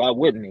 Like, why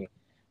wouldn't he?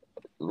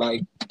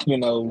 Like,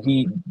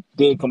 he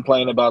did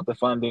complain about the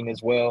funding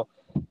as well.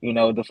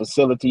 The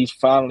facilities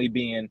finally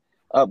being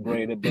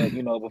upgraded,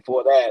 but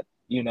before that,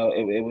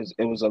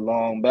 it was a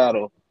long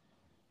battle.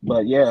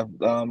 But yeah,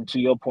 to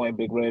your point,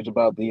 Big Reg,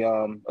 about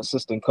the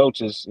assistant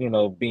coaches,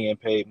 being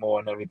paid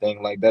more and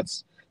everything, like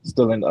that's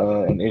still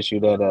an issue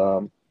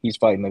that he's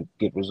fighting to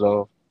get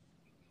resolved.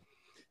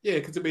 Yeah,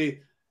 because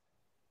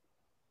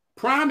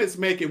Prime is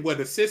making what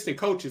assistant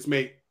coaches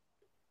make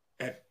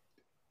at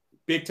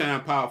big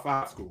time Power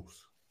 5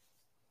 schools.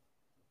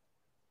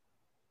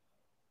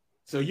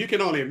 So you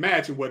can only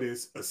imagine what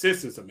his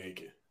assistants are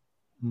making.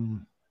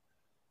 Mm.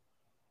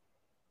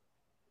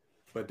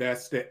 But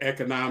that's the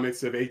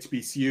economics of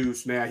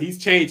HBCUs. Now he's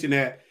changing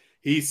that.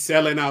 He's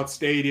selling out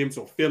stadiums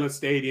or filling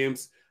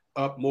stadiums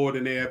up more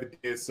than they ever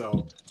did.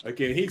 So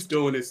again, he's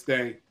doing his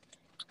thing.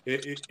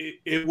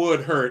 It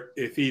would hurt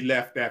if he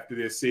left after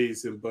this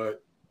season,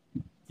 but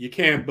you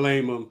can't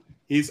blame him.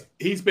 He's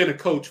been a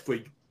coach for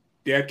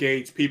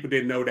decades. People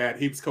didn't know that.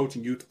 He was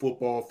coaching youth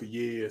football for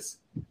years.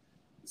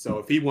 So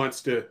if he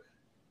wants to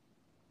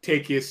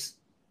take his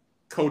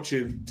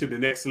coaching to the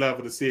next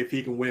level to see if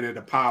he can win at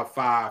a Power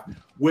 5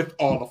 with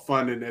all the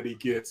funding that he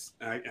gets,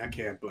 I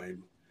can't blame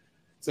him.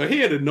 So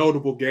here are the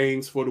notable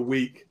games for the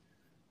week.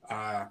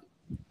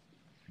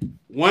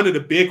 One of the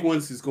big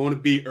ones is going to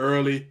be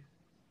early.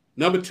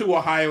 Number 2,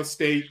 Ohio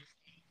State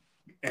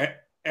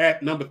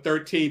at number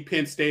 13,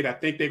 Penn State. I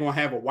think they're going to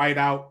have a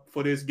whiteout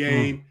for this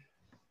game.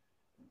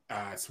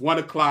 It's 1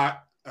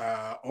 o'clock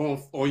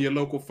on your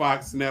local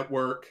Fox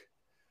network.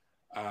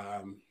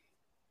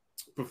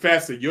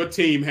 Professor, your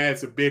team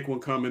has a big one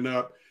coming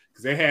up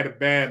because they had a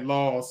bad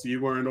loss.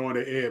 You weren't on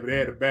the air, but they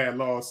had a bad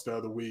loss the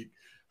other week.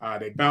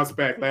 They bounced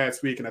back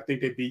last week, and I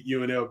think they beat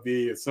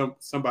UNLV or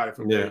somebody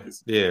from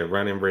Vegas. Yeah,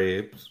 running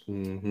Rebs.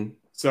 Mm-hmm.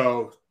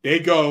 So they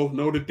go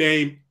Notre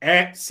Dame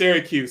at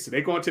Syracuse. So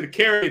they go into the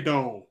Carrier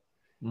Dome.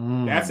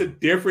 That's a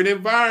different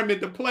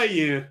environment to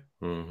play in.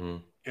 Mm-hmm.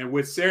 And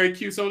with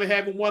Syracuse only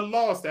having 1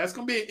 loss, that's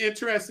going to be an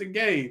interesting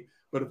game.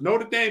 But if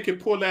Notre Dame can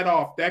pull that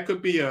off, that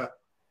could be a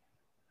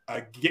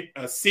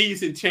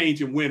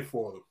season-changing win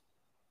for them,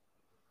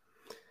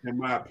 in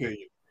my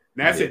opinion.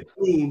 And that's at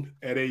noon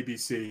at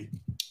ABC.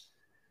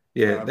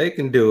 Yeah, they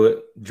can do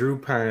it. Drew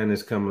Pine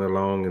is coming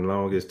along, and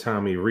long as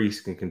Tommy Rees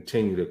can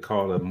continue to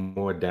call a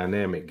more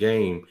dynamic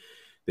game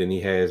than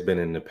he has been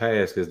in the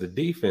past, because the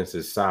defense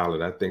is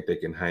solid. I think they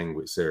can hang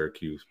with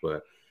Syracuse,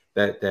 but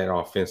that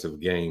offensive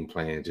game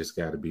plan just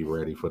got to be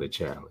ready for the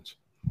challenge.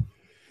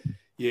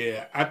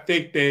 Yeah, I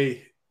think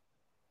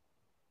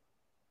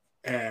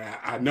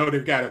I know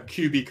they've got a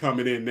QB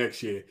coming in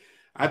next year.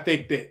 I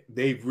think that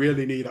they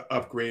really need to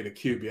upgrade a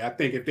QB. I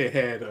think if they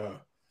had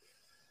a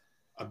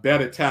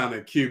better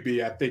talented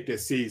QB, I think their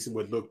season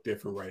would look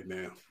different right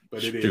now.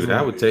 But it is. Dude,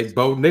 I would take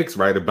Bo Nix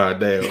right about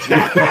now.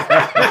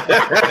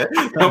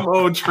 Come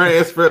on,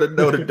 transfer to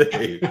Notre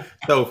Dame.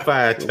 Throw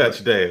 5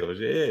 touchdowns.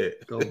 Yeah.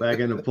 Go back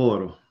in the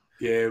portal.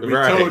 Yeah, we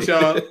told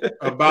y'all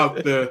about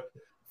the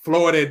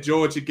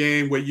Florida-Georgia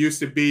game where it used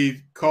to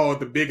be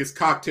called the biggest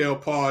cocktail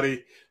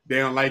party. They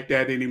don't like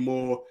that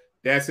anymore.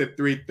 That's at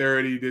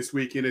 3:30 this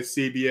weekend at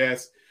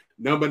CBS.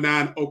 Number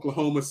 9,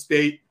 Oklahoma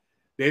State.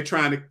 They're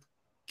trying to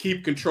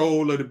keep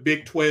control of the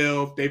Big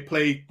 12. They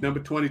played number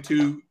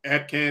 22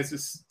 at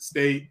Kansas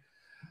State.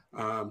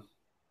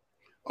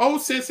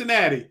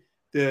 Cincinnati,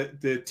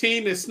 the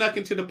team that snuck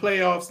into the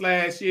playoffs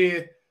last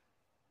year,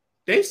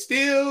 they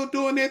still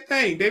doing their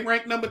thing. They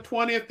ranked number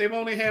 20th. They've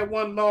only had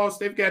 1 loss.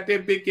 They've got their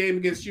big game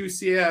against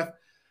UCF.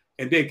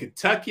 And then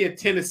Kentucky at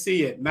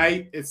Tennessee at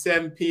night at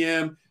 7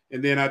 p.m.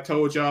 And then I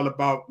told y'all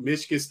about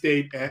Michigan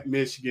State at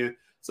Michigan.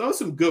 So it's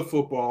some good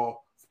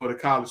football for the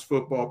college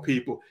football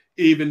people,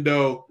 even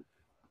though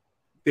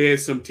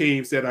there's some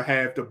teams that will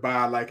have to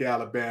buy like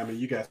Alabama.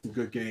 You got some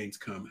good games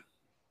coming.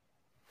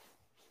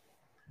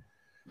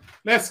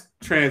 Let's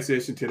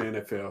transition to the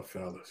NFL,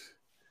 fellas.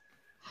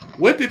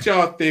 What did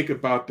y'all think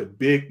about the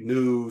big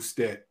news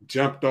that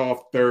jumped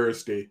off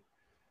Thursday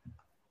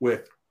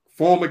with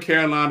former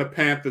Carolina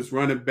Panthers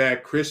running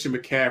back Christian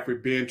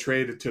McCaffrey being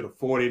traded to the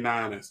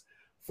 49ers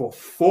for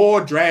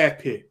 4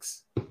 draft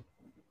picks?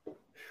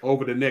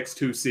 over the next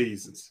 2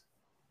 seasons.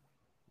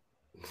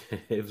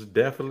 It was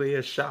definitely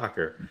a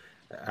shocker.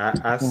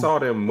 I saw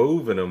them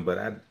moving them, but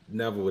I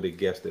never would have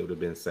guessed it would have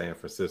been San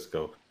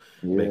Francisco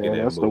making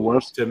that that's move. the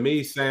worst. To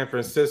me, San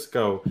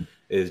Francisco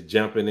is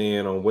jumping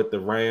in on what the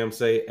Rams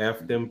say,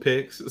 F them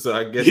picks. So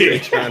I guess they're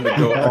trying to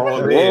go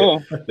all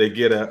in. They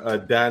get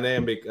a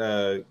dynamic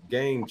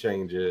game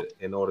changer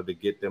in order to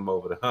get them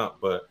over the hump.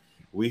 But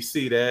we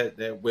see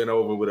that went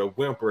over with a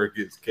whimper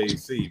against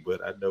KC,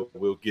 but I know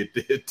we'll get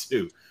there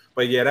too.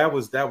 But yeah, that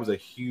was a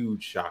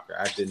huge shocker.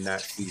 I did not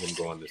see him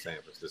going to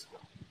San Francisco.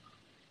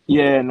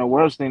 Yeah, and the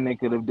worst thing they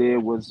could have did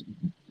was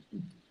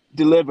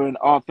deliver an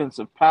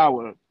offensive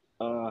power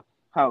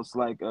house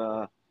like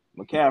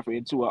McCaffrey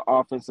into an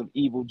offensive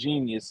evil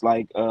genius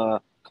like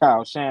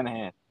Kyle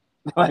Shanahan.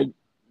 Like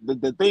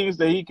the things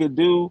that he could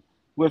do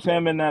with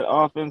him in that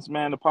offense,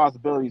 man, the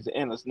possibilities are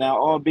endless. Now,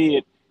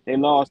 albeit they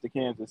lost to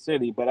Kansas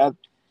City, but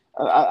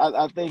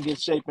I think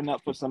it's shaping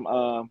up for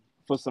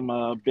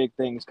some big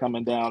things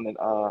coming down in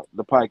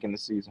the pike in the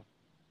season.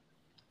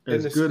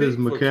 As good as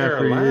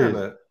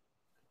McCaffrey is.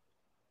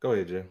 Go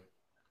ahead, Jim.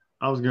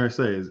 I was going to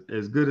say,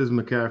 as good as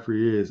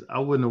McCaffrey is, I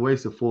wouldn't have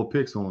wasted 4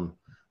 picks on him.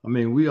 I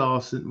mean, we all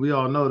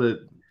know that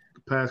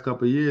the past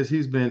couple of years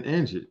he's been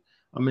injured.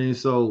 I mean,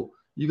 so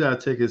you got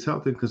to take his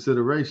health in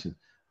consideration.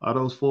 Are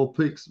those 4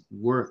 picks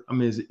worth? I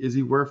mean, is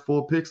he worth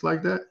 4 picks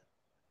like that?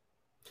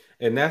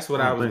 And that's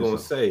what I was going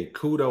to say.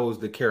 Kudos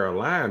to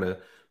Carolina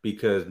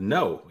because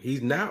no,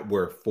 he's not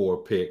worth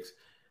 4 picks.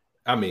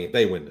 I mean, if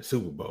they win the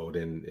Super Bowl,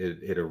 then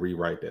it'll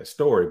rewrite that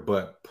story.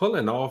 But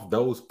pulling off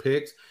those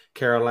picks,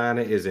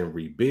 Carolina is in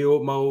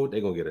rebuild mode.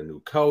 They're going to get a new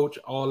coach,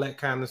 all that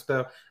kind of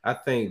stuff. I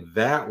think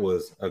that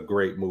was a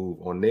great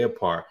move on their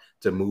part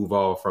to move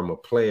off from a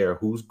player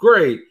who's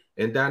great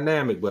and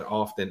dynamic, but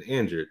often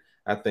injured.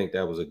 I think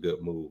that was a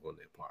good move on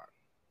their part.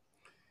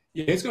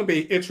 Yeah, it's going to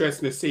be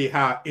interesting to see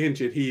how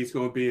injured he's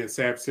going to be in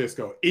San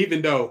Francisco,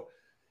 even though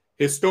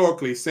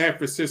historically, San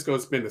Francisco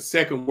has been the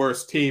second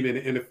worst team in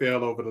the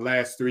NFL over the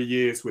last 3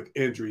 years with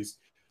injuries,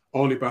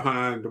 only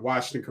behind the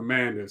Washington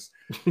Commanders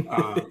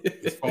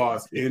as far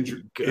as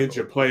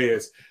injured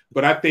players.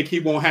 But I think he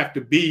won't have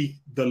to be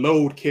the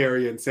load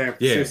carrier in San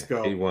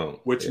Francisco, he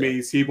won't. Which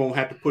means he won't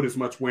have to put as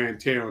much wear and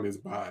tear on his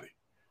body.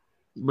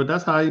 But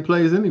that's how he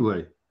plays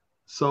anyway.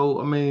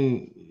 So, I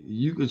mean,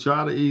 he could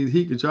try to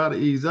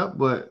ease up,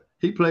 but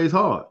he plays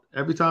hard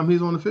every time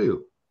he's on the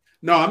field.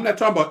 No, I'm not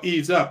talking about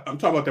ease up. I'm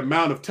talking about the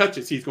amount of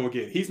touches he's going to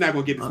get. He's not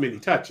going to get as many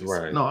touches.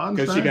 Right. No, I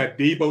understand. Because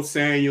you got Deebo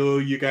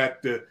Samuel, you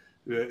got the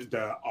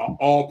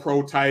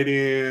all-pro tight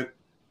end.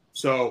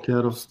 So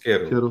Kittles.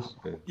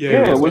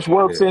 Yeah, which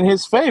works in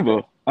his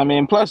favor. I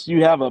mean, plus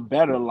you have a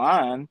better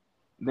line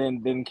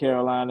than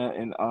Carolina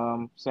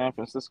and San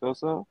Francisco.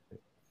 So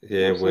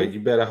yeah, well, you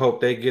better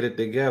hope they get it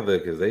together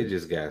because they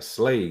just got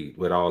slayed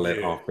with all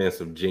that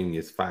offensive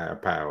genius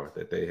firepower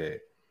that they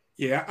had.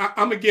 Yeah,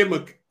 I'm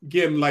gonna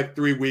give him like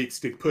 3 weeks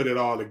to put it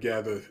all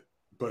together.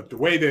 But the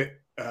way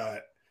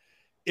that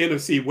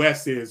NFC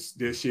West is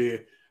this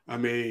year, I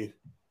mean,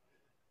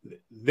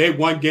 they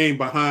 1 game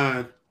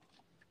behind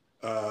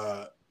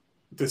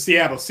the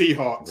Seattle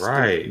Seahawks.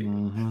 Right.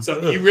 Mm-hmm.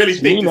 So you really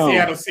think the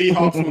Seattle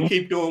Seahawks will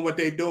keep doing what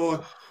they're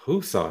doing?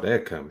 Who saw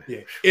that coming?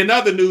 Yeah. In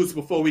other news,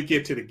 before we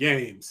get to the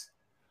games,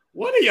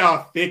 what do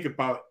y'all think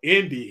about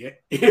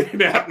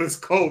Indianapolis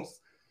Colts?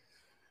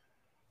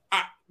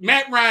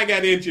 Matt Ryan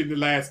got injured in the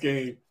last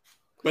game,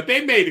 but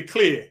they made it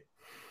clear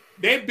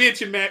they're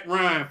benching Matt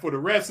Ryan for the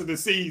rest of the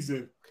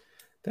season.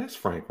 That's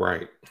Frank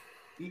Wright.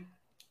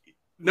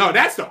 No,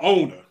 that's the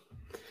owner.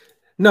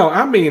 No,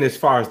 I mean as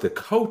far as the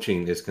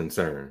coaching is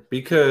concerned,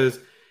 because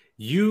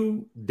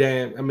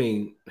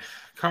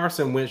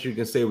Carson Wentz, you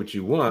can say what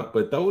you want,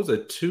 but those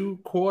are 2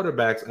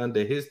 quarterbacks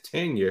under his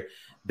tenure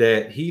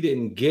that he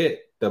didn't get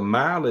the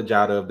mileage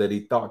out of that he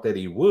thought that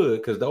he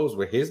would, because those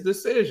were his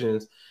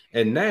decisions.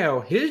 And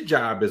now his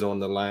job is on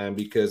the line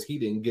because he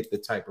didn't get the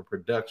type of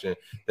production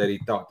that he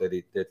thought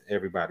that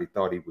everybody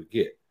thought he would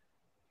get.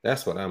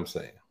 That's what I'm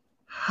saying.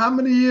 How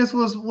many years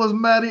was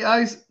Matty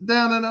Ice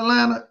down in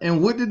Atlanta?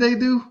 And what did they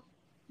do?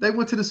 They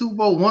went to the Super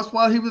Bowl once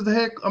while he was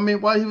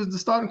while he was the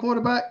starting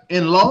quarterback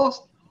and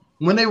lost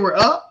when they were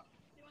up?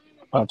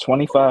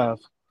 25.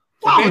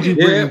 Why would you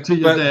bring him to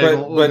your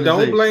but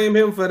don't blame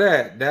him for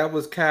that. That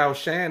was Kyle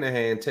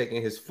Shanahan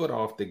taking his foot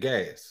off the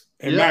gas.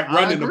 And not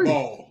running the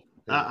ball.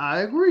 I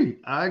agree,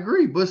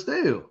 but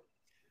still.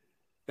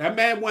 That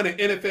man won an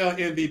NFL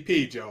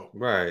MVP, Joe.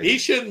 Right. He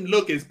shouldn't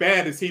look as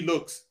bad as he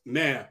looks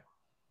now.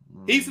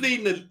 He's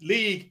leading the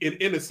league in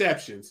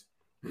interceptions.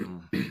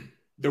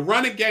 The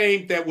running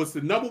game that was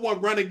the number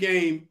 1 running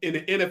game in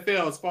the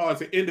NFL as far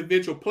as an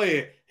individual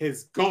player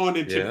has gone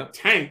into the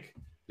tank.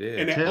 Yeah.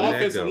 And the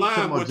offensive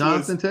line, which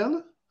Jonathan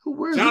Taylor?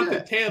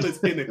 Jonathan Taylor's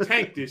in the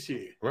tank this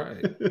year.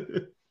 Right.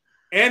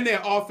 And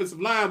their offensive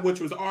line, which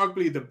was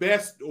arguably the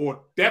best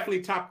or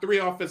definitely top 3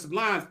 offensive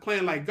lines,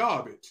 playing like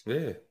garbage.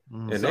 Yeah.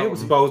 And they were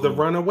supposed to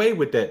run away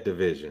with that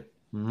division.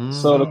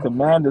 So the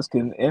Commanders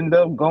can end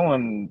up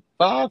going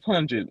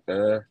 500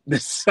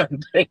 this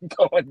Sunday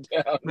going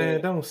down.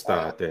 Man, don't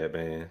start that,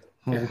 man.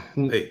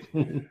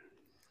 The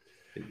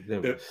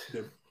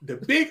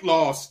big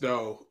loss,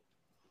 though,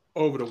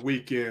 over the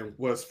weekend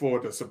was for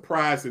the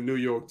surprising New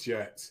York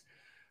Jets,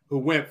 who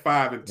went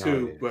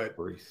 5-2, but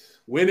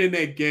winning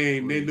that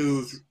game, they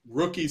lose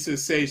rookie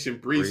sensation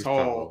Breece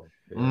Hall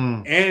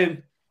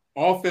and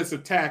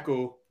offensive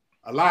tackle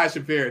Elijah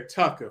Vera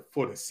Tucker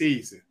for the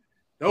season.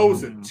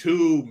 Those are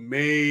two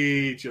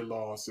major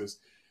losses.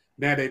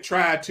 Now, they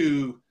tried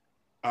to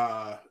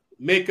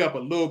make up a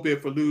little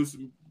bit for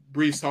losing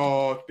Breece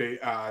Hall. They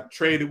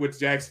traded with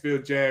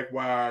Jacksonville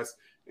Jaguars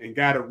and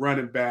got a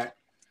running back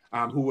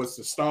who was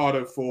the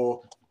starter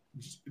for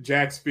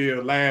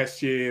Jacksonville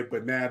last year,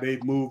 but now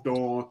they've moved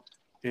on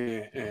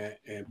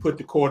and put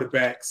the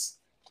quarterback's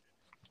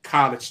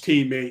college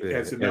teammate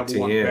as the number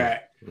one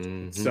back.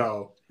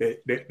 So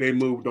they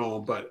moved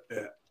on, but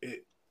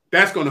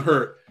that's going to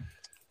hurt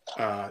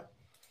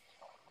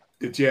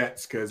the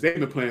Jets because they've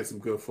been playing some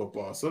good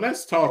football. So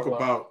let's talk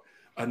about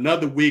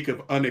another week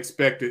of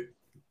unexpected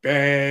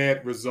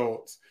bad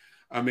results.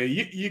 I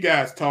mean, you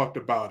guys talked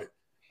about it.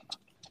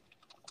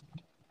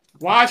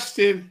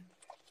 Washington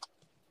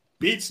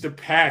beats the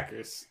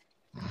Packers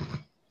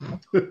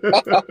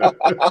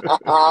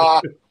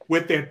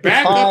with their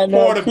backup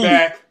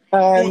quarterback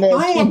who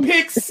threw a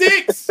pick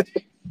six,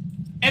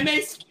 and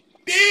they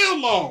still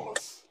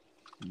lost.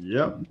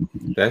 Yep.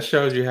 That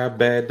shows you how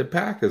bad the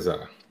Packers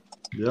are.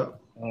 Yep.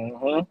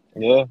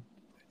 Yeah.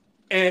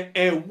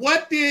 And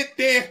what did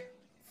their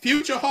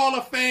future Hall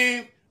of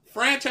Fame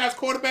franchise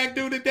quarterback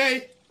do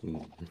today?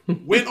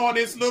 Went on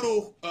his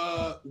little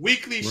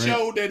weekly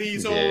show that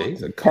he's on.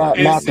 He's a clown.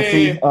 And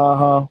said,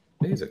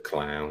 he's a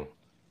clown.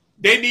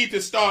 They need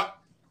to start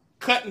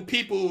cutting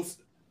people's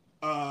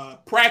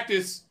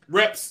practice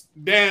reps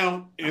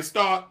down and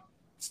stop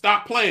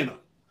playing them.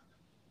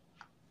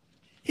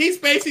 He's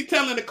basically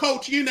telling the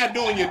coach, you're not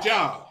doing your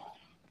job.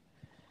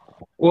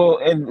 Well,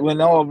 and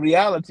in all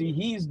reality,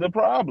 he's the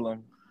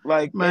problem.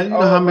 Like, man, you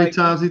know how many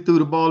times he threw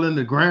the ball in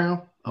the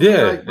ground?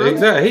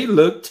 Exactly. He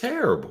looked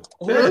terrible.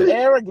 His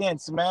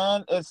arrogance,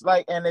 man. It's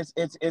like, and it's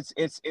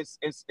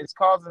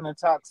causing a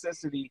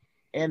toxicity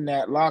in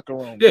that locker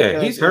room.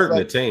 Yeah, he's hurting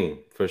the team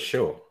for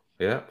sure.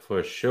 Yeah,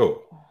 for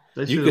sure.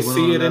 You can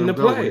see it in the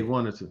play. He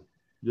wanted to.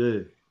 Yeah.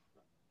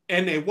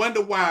 And they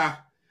wonder why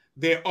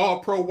their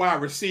all-pro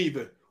wide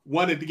receiver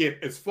wanted to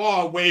get as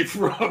far away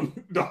from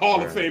the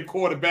Hall of Fame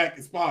quarterback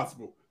as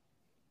possible.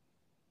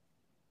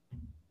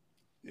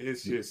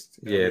 It's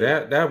just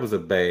that was a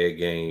bad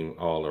game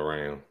all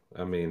around.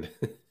 I mean,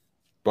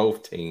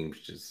 both teams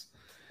just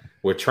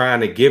were trying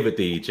to give it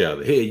to each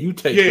other. Here, you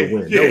take the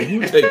win. No,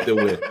 you take the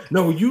win.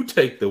 No, you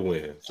take the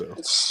win. So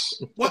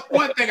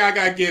one thing I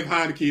gotta give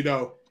Heineke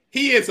though,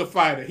 he is a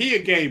fighter. He a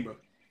gamer.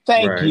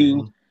 Thank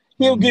you.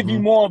 He'll give you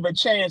more of a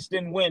chance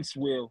than Wentz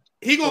will.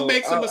 He gonna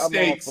make some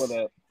mistakes. I'm all for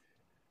that.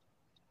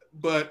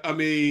 But I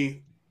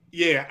mean,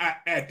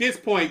 at this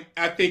point,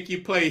 I think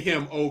you play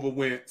him over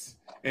Wentz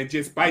and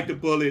just bite the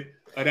bullet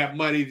of that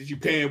money that you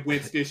paying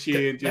Wentz this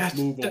year and just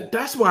move on.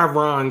 That's why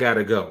Ron got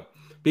to go.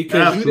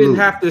 Because you didn't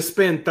have to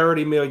spend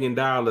 $30 million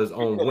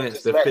on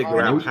Wentz to figure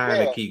out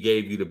Heineke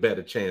gave you the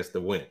better chance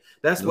to win.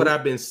 That's what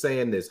I've been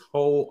saying this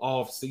whole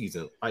off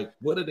season. Like,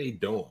 what are they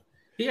doing?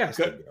 He has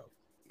to go.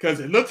 Because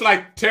it looks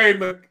like Terry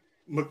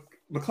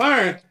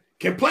McLaurin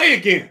can play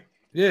again.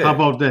 Yeah. How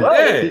about that?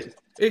 Right.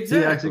 Yeah, exactly.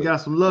 He actually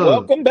got some love.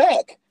 Welcome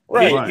back.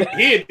 Right.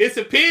 He had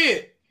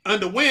disappeared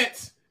under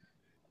Wentz.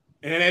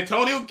 And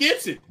Antonio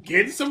Gibson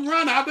getting some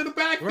run out of the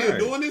backfield,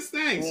 doing his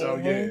thing.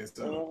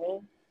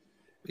 So,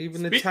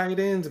 even the tight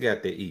ends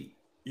got to eat.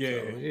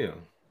 Yeah.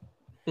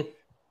 So,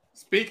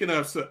 Speaking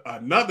of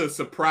another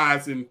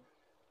surprising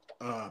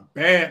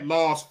bad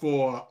loss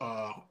for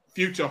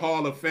future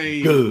Hall of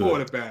Fame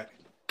quarterback.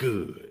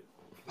 Good.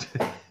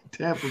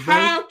 Tampa Bay.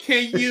 How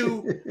can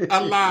you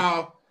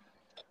allow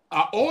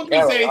an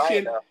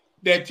organization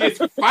that just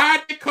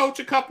fired the coach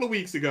a couple of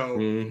weeks ago,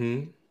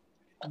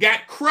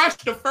 got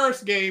crushed the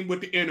first game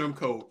with the interim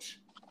coach,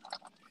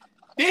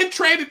 then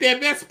traded their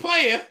best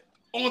player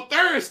on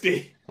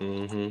Thursday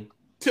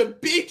to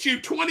beat you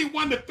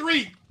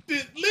 21-3,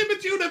 to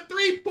limit you to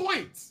 3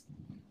 points?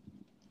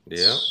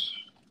 Yeah.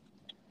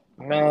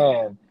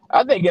 Man,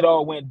 I think it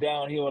all went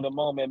downhill the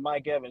moment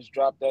Mike Evans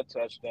dropped that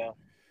touchdown.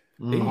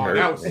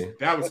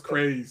 That was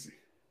crazy.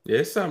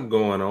 There's something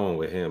going on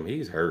with him.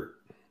 He's hurt.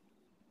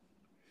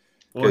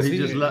 Or he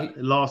just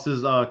lost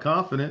his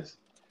confidence.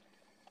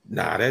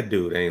 Nah, that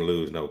dude ain't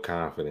lose no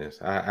confidence.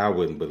 I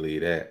wouldn't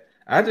believe that.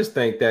 I just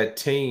think that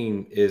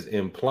team is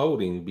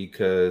imploding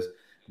because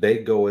they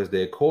go as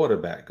their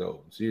quarterback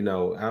goes. You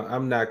know,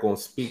 I'm not going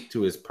to speak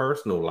to his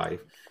personal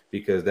life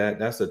because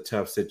that's a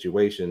tough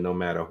situation no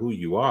matter who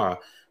you are.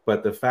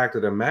 But the fact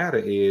of the matter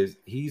is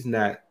he's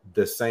not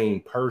the same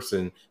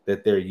person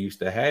that they're used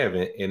to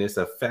having, and it's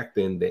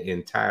affecting the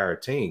entire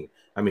team.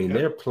 I mean,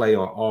 their play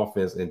on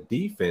offense and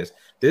defense,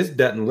 this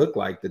doesn't look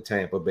like the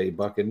Tampa Bay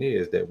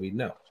Buccaneers that we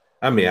know.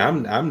 I mean,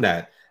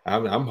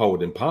 I'm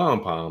holding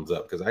pom-poms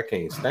up because I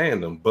can't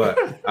stand them, but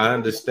I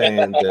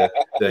understand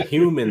the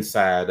human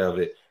side of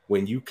it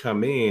when you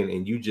come in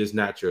and you just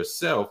not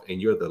yourself and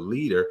you're the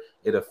leader,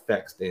 it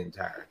affects the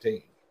entire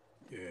team.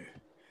 Yeah.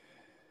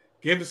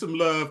 Give some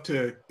love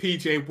to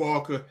PJ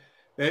Walker.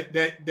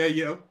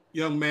 That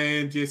young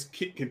man just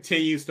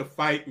continues to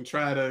fight and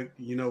try to,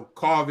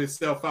 carve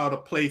himself out a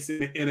place in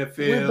the NFL.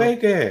 Where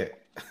Baker at?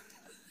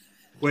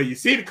 Well, you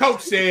see, the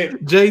coach said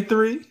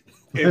J3.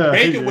 If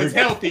Baker was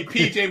healthy,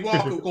 PJ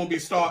Walker was going to be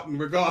starting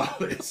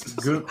regardless.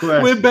 Good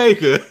question. With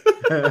Baker.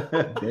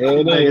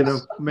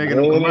 making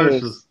them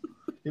commercials.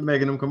 He's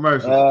making them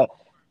commercials.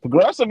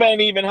 Progressive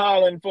ain't even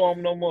hollering for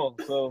him no more.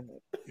 So,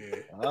 yeah.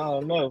 I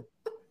don't know.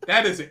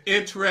 That is an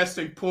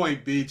interesting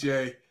point,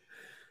 BJ.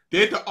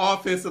 Did the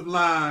offensive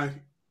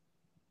line,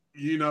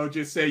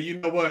 just say, you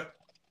know what?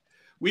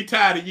 We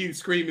tired of you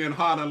screaming and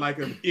hollering like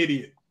an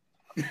idiot.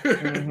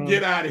 Mm-hmm.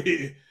 Get out of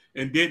here.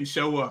 And didn't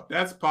show up.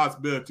 That's a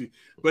possibility.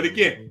 But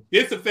again,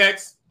 this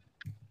affects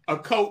a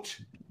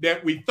coach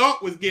that we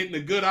thought was getting a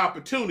good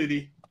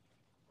opportunity,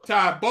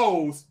 Todd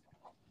Bowles,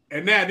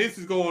 and now this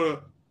is going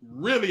to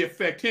really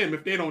affect him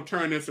if they don't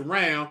turn this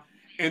around.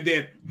 And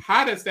then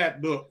how does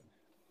that look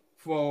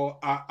for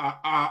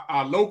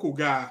our local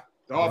guy,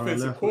 the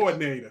offensive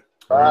coordinator,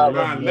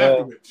 Ryan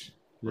Leftwich?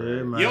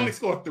 Yeah, man. He only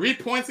scored 3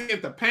 points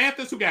against the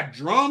Panthers, who got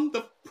drummed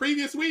the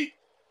previous week.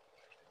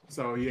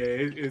 So, yeah,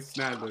 it's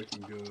not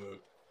looking good.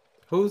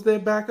 Who's their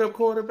backup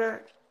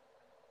quarterback?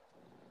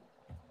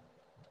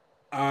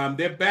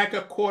 Their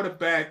backup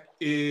quarterback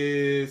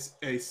is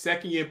a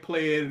second-year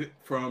player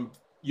from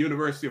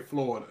University of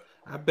Florida.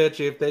 I bet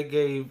you if they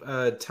gave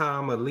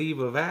Tom a leave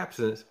of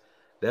absence,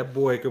 that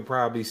boy could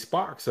probably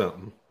spark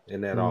something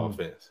in that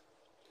offense.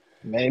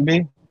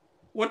 Maybe.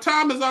 Well,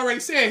 Tom has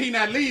already said he's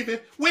not leaving.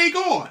 Where he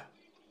going?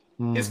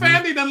 His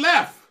family done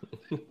left.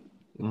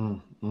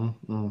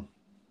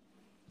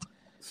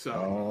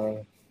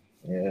 So,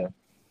 yeah.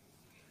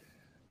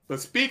 But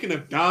speaking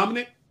of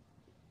dominant,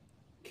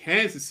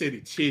 Kansas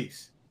City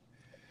Chiefs.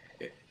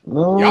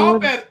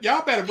 Lord.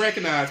 Y'all better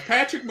recognize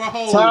Patrick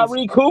Mahomes.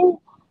 Tyreek who?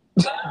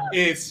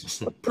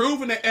 Is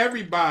proving to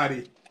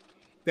everybody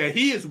that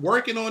he is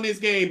working on his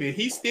game and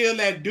he's still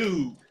that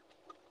dude.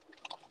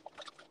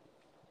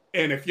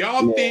 And if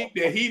y'all think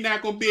that he's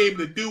not going to be able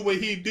to do what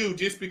he do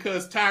just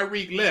because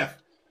Tyreek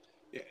left,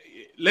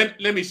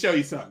 let me show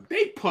you something.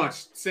 They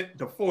punched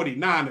the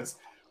 49ers,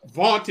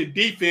 vaunted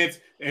defense,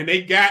 and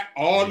they got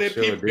all their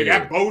people. Did. They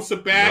got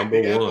Bosa back.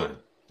 Number one.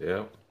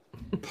 Yeah.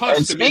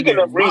 And speaking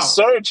of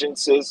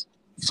resurgences,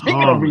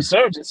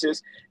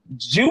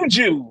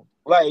 Juju,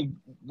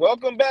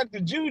 welcome back to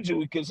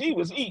Juju because he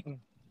was eating.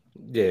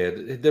 Yeah,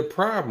 the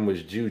problem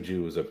was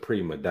Juju was a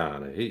prima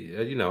donna. He,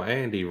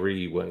 Andy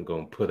Reid wasn't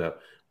going to put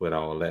up with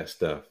all that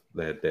stuff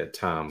that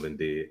Tomlin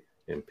did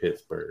in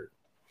Pittsburgh.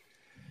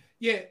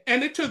 Yeah,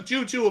 and it took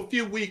Juju a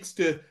few weeks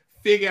to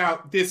figure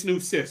out this new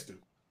system.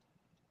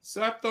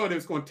 So I thought it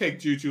was going to take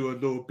Juju a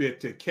little bit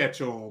to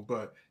catch on.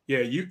 But, yeah,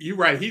 you're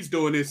right. He's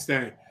doing this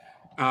thing.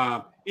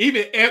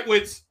 Even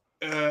Edwards,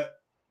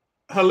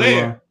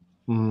 Hilaire,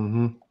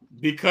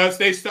 because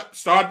they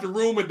started the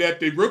rumor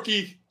that the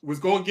rookie was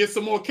going to get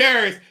some more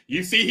carries.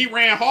 You see, he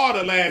ran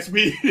harder last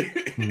week.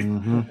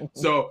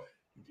 So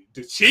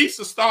the Chiefs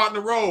are starting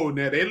to roll.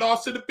 Now, they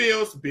lost to the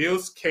Bills. The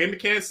Bills came to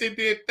Kansas City,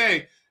 did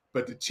thing.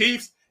 But the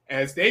Chiefs,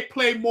 as they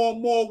play more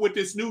and more with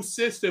this new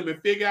system and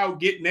figure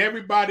out getting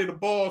everybody the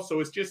ball so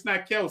it's just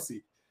not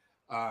Kelsey,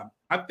 I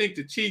think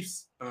the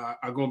Chiefs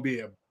are going to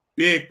be a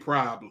big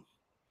problem.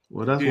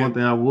 Well, that's one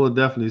thing I will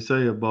definitely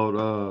say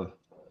about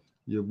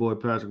your boy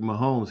Patrick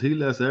Mahomes. He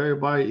lets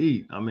everybody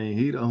eat. I mean,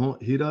 he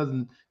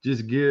doesn't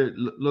just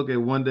look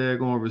at one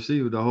daggone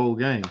receiver the whole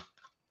game.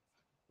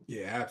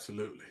 Yeah,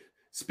 absolutely.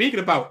 Speaking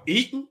about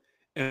eating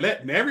and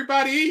letting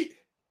everybody eat,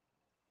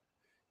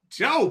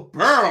 Joe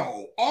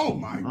Burrow. Oh,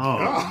 my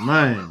God.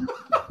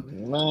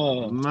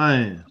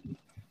 Man.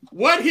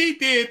 What he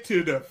did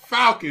to the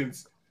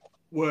Falcons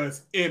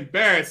was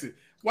embarrassing.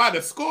 While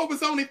the score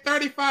was only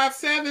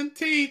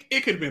 35-17,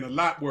 it could have been a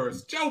lot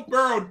worse. Joe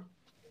Burrow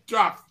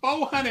dropped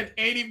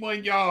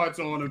 481 yards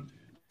on him,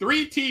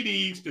 3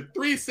 TDs to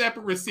 3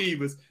 separate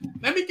receivers.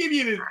 Let me give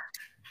you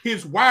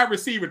his wide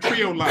receiver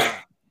trio line.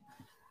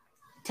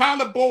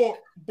 Tyler Boyd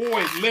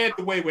led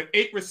the way with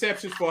 8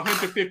 receptions for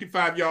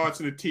 155 yards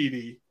and a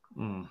TD.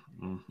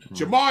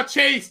 Jamar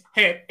Chase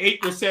had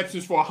 8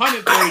 receptions for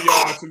 130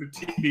 yards and a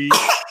TD.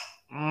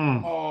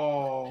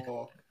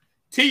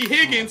 T.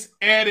 Higgins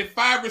added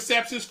 5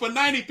 receptions for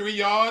 93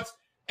 yards,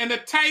 and the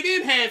tight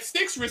end had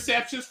 6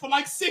 receptions for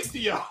 60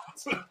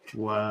 yards.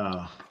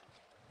 Wow.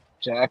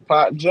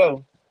 Jackpot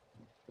Joe.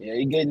 Yeah,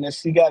 he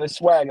got his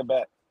swagger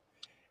back.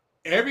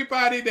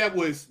 Everybody that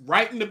was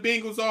writing the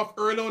Bengals off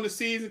early on the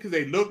season because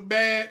they looked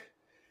bad,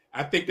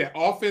 I think that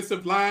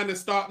offensive line is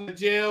starting to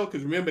gel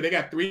because remember, they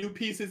got 3 new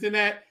pieces in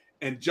that,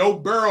 and Joe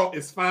Burrow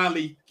is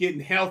finally getting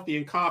healthy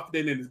and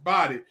confident in his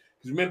body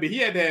because remember, he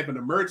had to have an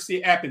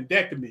emergency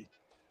appendectomy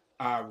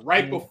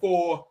right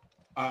before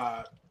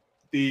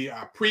the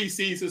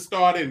preseason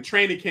started and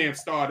training camp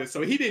started.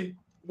 So he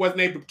wasn't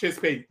able to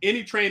participate in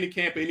any training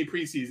camp or any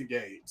preseason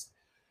games.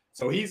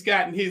 So he's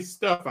gotten his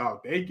stuff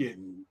out. They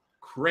getting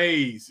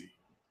crazy.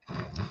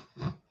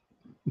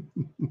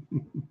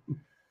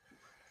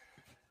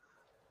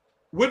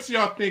 What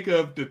y'all think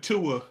of the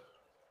Tua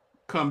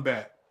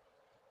comeback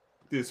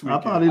this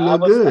weekend? I thought he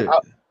looked good.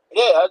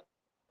 I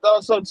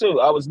thought so too.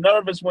 I was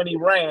nervous when he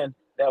ran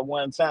that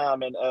one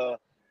time and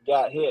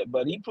got hit,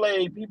 but he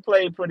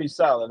played pretty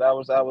solid. I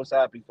was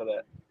happy for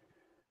that.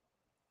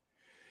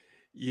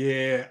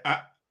 Yeah,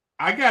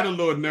 I got a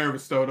little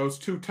nervous though. Those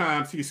 2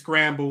 times he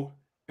scrambled,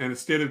 and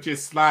instead of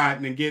just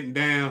sliding and getting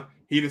down,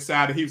 he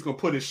decided he was gonna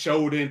put his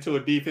shoulder into a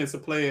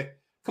defensive player.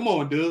 Come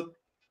on, dude.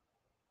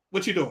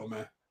 What you doing,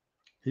 man?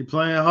 He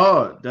playing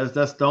hard.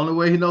 That's the only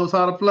way he knows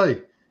how to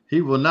play.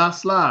 He will not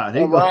slide.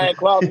 Ryan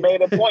Clark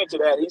made a point to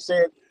that. He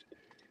said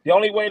the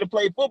only way to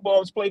play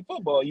football is play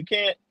football. You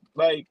can't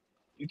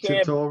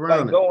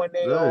go in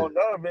there all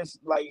nervous,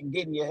 like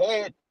getting your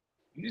head.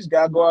 You just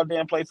gotta go out there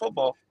and play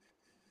football.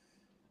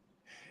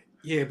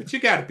 Yeah, but you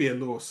got to be a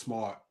little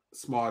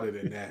smarter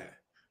than that.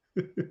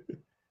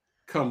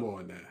 Come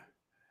on now.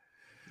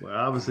 Well,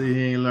 obviously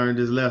he ain't learned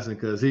his lesson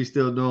because he's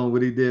still doing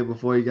what he did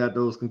before he got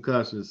those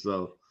concussions.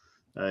 So,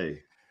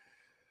 hey,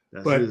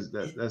 that's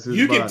his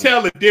you body. can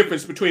tell the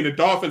difference between the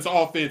Dolphins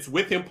offense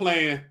with him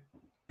playing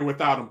and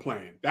without him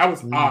playing. That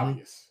was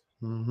obvious.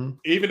 Mm-hmm.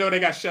 Even though they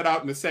got shut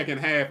out in the second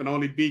half and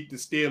only beat the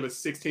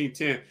Steelers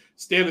 16-10,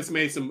 Steelers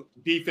made some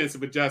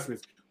defensive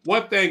adjustments.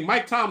 One thing,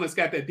 Mike Tomlin's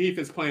got that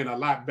defense playing a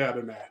lot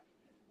better now.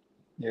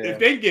 Yeah. If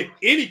they get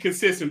any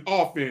consistent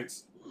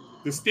offense,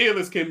 the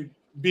Steelers can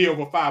be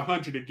over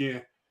 500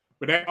 again.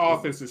 But that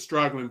offense is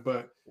struggling.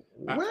 But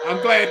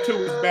I'm glad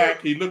Tua's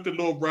back. He looked a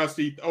little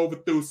rusty,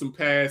 overthrew some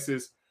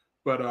passes,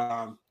 but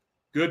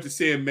good to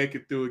see him make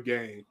it through a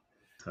game.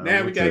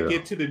 Now we got to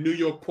get to the New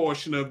York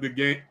portion of the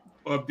game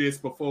of this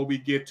before we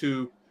get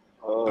to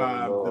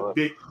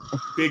the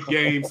big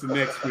games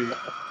next week.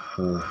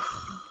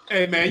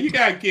 Hey man, you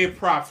got to give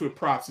props where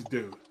props is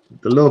due.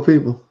 The little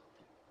people.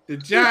 The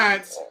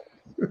Giants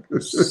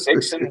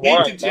 6-1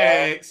 beat the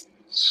Jags.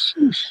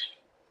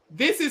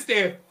 This is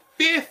their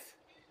 5th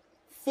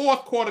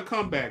fourth quarter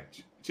comeback,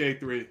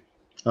 J3.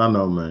 I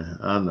know, man.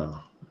 I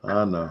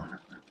know.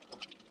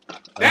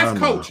 That's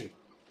coaching.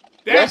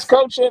 That's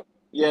coaching.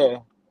 Yeah.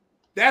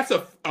 That's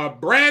a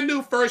brand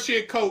new first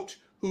year coach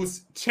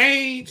who's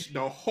changed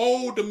the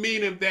whole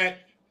demeanor of that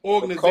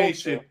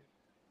organization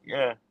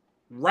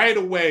right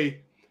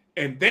away,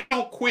 and they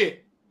don't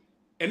quit.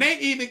 And they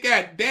even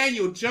got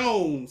Daniel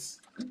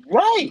Jones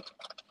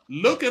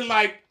looking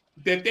like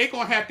that they're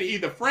going to have to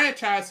either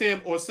franchise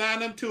him or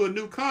sign him to a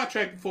new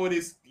contract before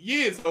this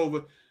year's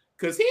over,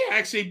 because he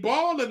actually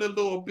balling a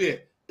little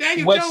bit.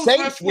 Daniel Jones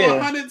rushed for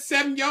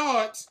 107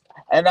 yards.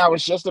 And I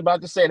was just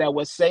about to say that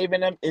what's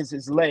saving him is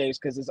his legs,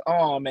 because his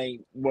arm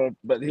ain't work,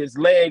 but his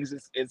legs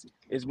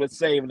is what's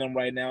saving him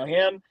right now.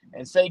 Him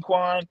and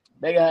Saquon,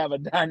 they have a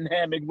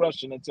dynamic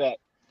rushing attack.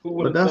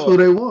 But that's who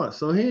they want,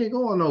 so he ain't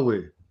going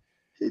nowhere.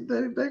 They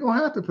gonna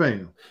have to pay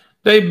him.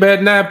 They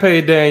better not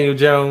pay Daniel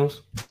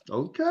Jones.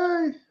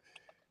 Okay.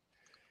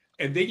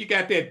 And then you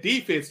got that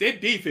defense. Their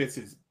defense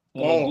is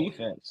balling.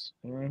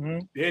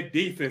 Their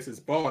defense is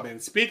balling.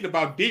 And speaking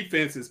about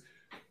defenses,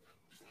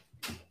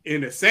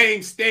 in the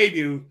same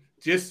stadium,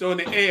 just on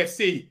the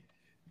AFC,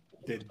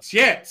 the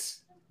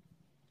Jets,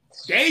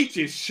 they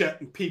just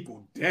shutting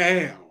people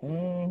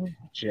down.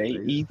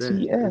 Jets.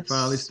 They're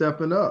finally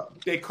stepping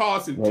up. They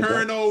causing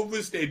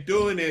turnovers. They're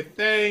doing their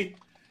thing.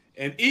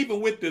 And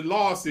even with the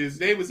losses,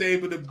 they was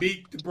able to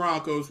beat the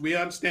Broncos. We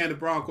understand the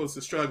Broncos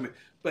are struggling.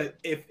 But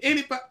if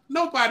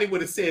nobody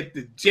would have said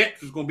the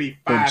Jets was going to be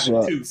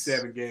 5-2,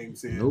 7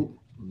 games in. Nope.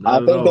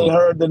 I think they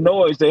heard the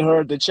noise. They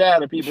heard the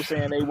chatter. People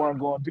saying they weren't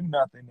going to do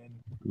nothing. And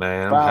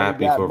man, I'm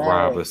happy for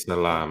Robert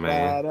Saleh,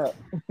 man.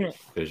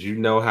 Because you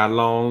know how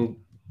long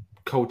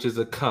coaches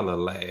of color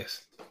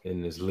last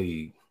in this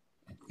league.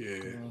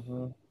 Yeah.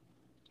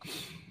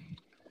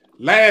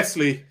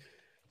 Lastly,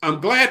 I'm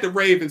glad the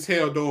Ravens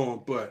held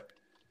on, but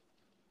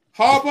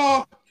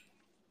Harbaugh,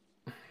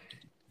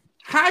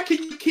 how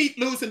can you keep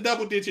losing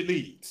double-digit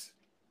leads?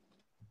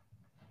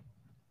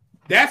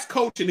 That's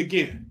coaching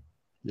again.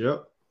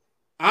 Yep.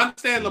 I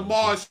understand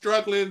Lamar is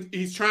struggling.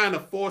 He's trying to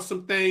force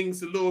some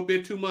things a little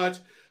bit too much.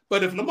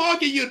 But if Lamar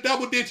give you a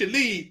double-digit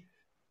lead,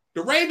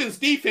 the Ravens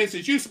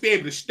defenses used to be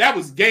able to – that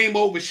was game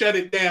over, shut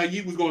it down.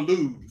 You was going to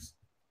lose.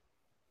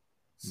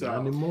 So,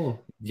 not anymore.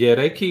 Yeah,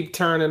 they keep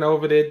turning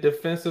over their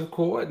defensive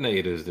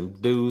coordinators. Them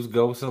dudes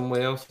go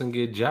somewhere else and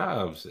get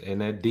jobs,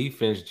 and that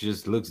defense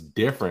just looks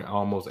different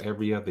almost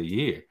every other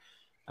year.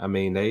 I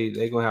mean, they're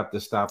going to have to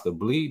stop the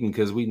bleeding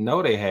because we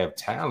know they have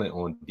talent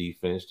on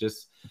defense.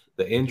 Just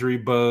the injury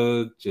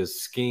bug,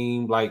 just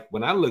scheme. Like,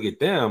 when I look at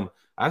them,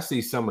 I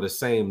see some of the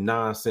same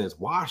nonsense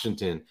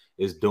Washington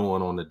is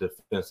doing on the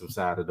defensive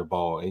side of the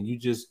ball, and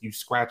you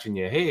scratching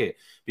your head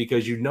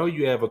because you know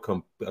you have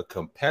a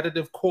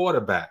competitive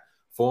quarterback,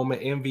 former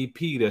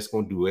MVP, that's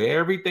going to do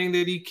everything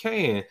that he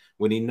can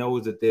when he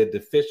knows that there are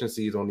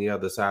deficiencies on the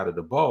other side of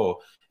the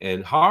ball.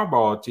 And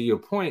Harbaugh, to your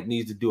point,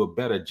 needs to do a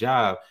better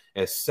job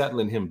at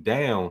settling him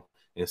down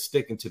and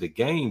sticking to the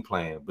game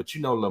plan. But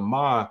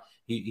Lamar,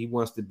 he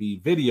wants to be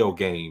video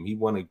game. He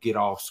want to get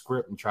off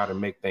script and try to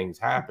make things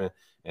happen,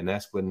 and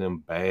that's when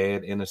them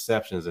bad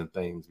interceptions and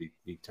things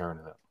be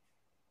turning up.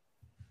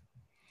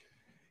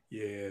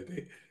 Yeah,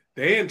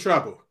 they in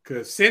trouble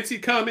because since he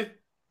coming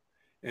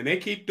and they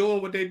keep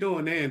doing what they're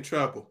doing, they're in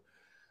trouble.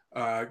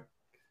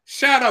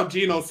 Shout out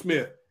Geno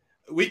Smith.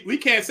 We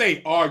can't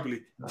say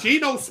arguably.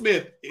 Geno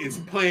Smith is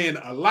playing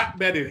a lot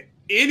better than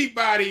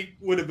anybody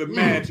would have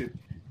imagined.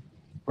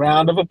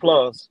 Round of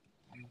applause.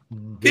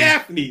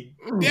 Definitely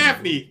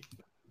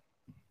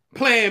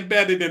playing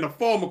better than a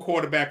former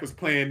quarterback was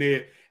playing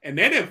there. And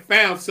they done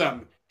found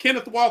something.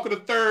 Kenneth Walker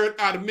III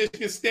out of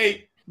Michigan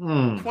State,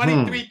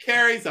 23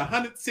 carries,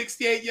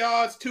 168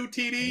 yards, 2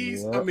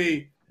 TDs. Yep. I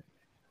mean,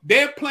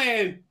 they're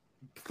playing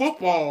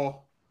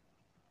football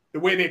the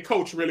way their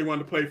coach really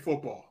wanted to play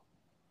football.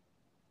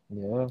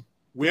 Yeah.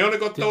 We only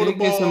going to throw the Did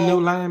they get some new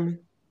ball linemen?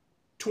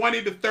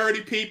 20 to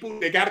 30 people.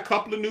 They got a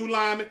couple of new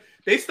linemen.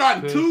 They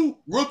starting 2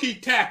 rookie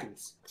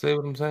tackles. See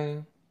what I'm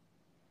saying?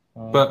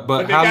 But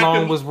they how got long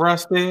them- was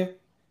Russ there?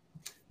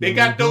 They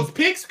got those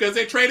picks because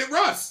they traded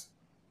Russ.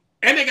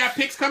 And they got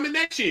picks coming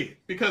next year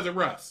because of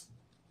Russ.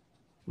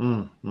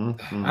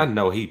 I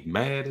know he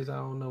mad as I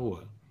don't know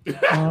what.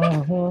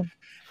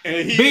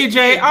 And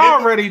BJ, I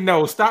already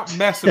know. Stop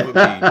messing with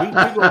me. We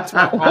gonna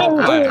talk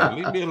offline.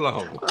 Leave me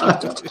alone.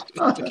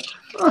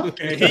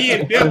 And he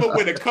in Denver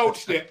with a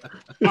coach that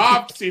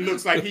obviously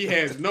looks like he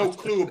has no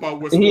clue about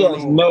what's He going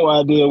has on. no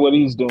idea what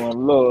he's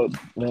doing. Lord,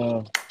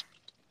 man.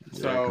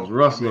 So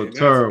Russ look that's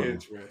terrible.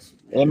 interesting.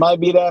 It might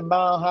be that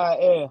mile high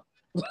air.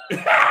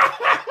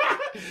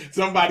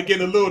 Somebody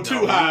getting a little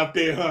too high up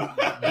there, huh?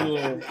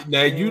 Yeah.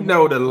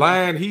 Now the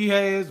line he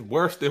has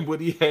worse than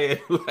what he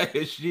had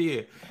last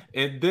year.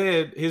 And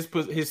then his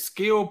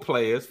skill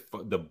players,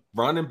 the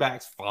running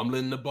backs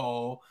fumbling the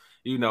ball,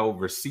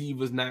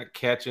 receivers not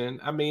catching.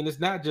 I mean, it's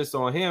not just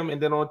on him.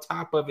 And then on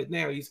top of it,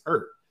 now he's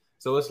hurt.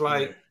 So it's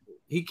like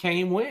he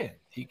can't win.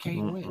 He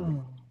can't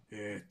win.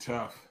 Yeah,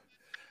 tough.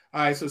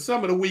 All right, so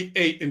some of the Week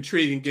 8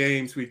 intriguing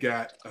games we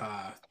got.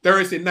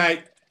 Thursday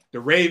night, the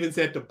Ravens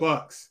at the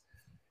Bucs.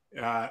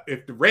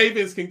 If the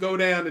Ravens can go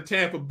down to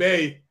Tampa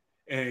Bay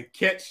and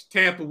catch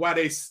Tampa while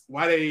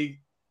they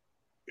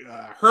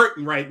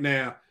hurting right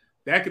now,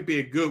 that could be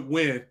a good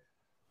win.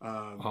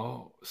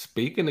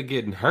 Speaking of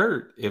getting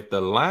hurt, if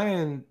the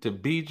line, to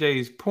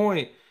BJ's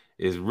point,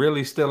 is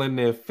really still in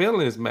their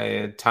feelings,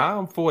 man,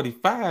 Tom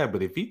 45,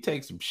 but if he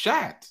takes some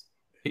shots,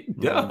 he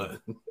done.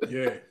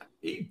 Yeah.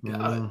 He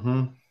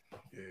done.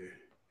 Yeah.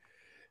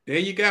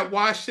 Then you got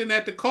Washington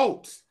at the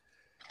Colts.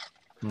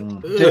 I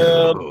don't even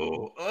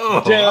know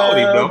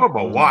if I'm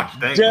gonna watch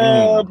that.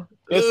 Dub.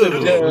 It's a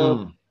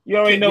dub. You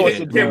already know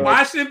it's a Can dub.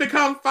 Washington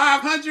become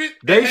 500?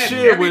 They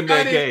should win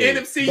that game.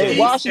 NFC They- East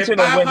Washington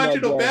at will win that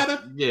 500 or game.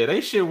 better? Yeah,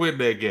 they should win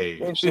that game.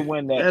 They should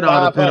win that. That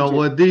all depend on 500.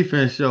 what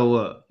defense show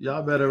up.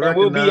 Y'all better And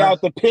recognize. we'll be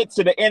out the pits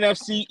of the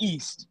NFC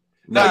East.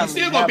 No, you're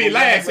still going to be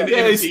last in the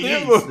Yeah, they NFC still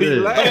East. gonna be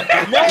Yeah.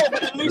 last. No,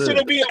 but at least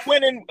it'll be a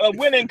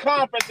winning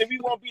conference, and we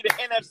won't be the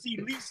NFC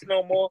least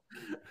no more.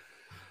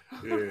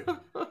 Yeah.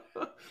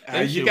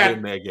 They You should got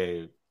win that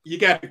game. you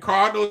got the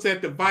Cardinals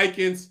at the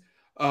Vikings.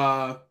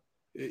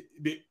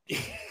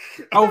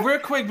 Oh, real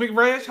quick, Big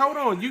Reg, hold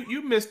on.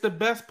 You missed the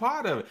best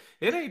part of it.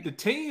 It ain't the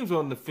teams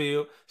on the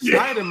field.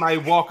 Snyder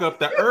might walk up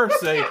the earth,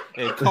 say,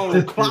 and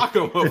cold clock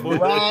him up on the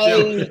Right.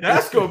 field.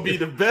 That's gonna be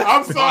the best.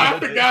 I'm sorry, I part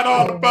of it. forgot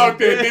all about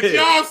that. Did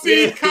y'all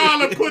see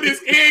Colin put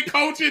his head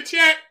coach in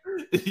check?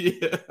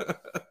 Yeah.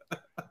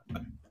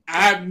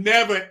 I've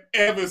never,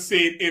 ever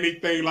seen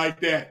anything like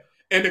that.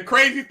 And the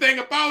crazy thing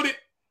about it,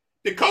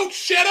 the coach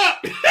shut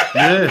up.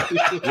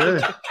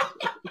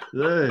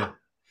 Yeah.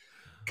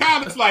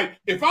 Colin's like,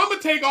 if I'm going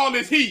to take all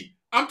this heat,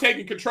 I'm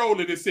taking control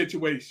of this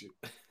situation.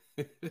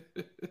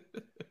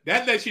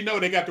 That lets you know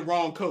they got the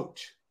wrong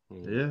coach.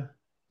 Yeah.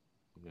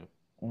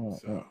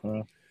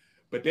 So,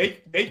 but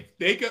they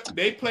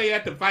play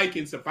at the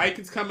Vikings. The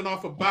Vikings coming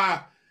off a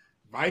bye.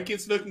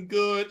 Vikings looking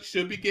good.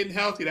 Should be getting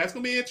healthy. That's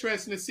going to be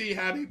interesting to see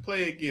how they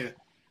play again.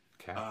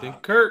 Captain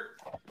Kirk.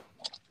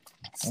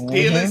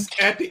 Steelers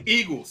at the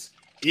Eagles.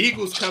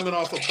 Eagles coming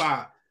off a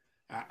bye.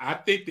 I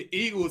think the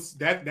Eagles,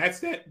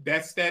 that's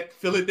that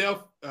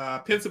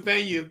Philadelphia,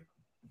 Pennsylvania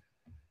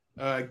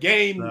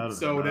game.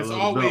 So that's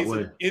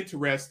always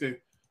interesting.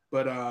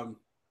 But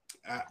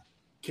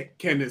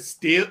can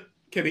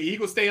the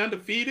Eagles stay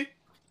undefeated?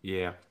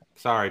 Yeah.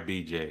 Sorry,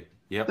 BJ.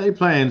 Yep. They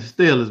playing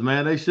Steelers,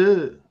 man. They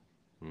should.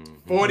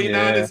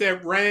 49ers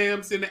at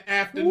Rams in the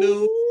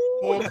afternoon,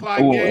 4 o'clock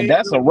Ooh, game. and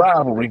that's a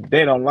rivalry.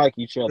 They don't like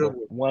each other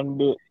one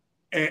bit.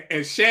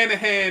 And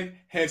Shanahan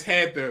has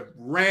had the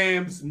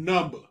Rams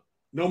number.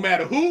 No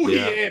matter who he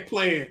had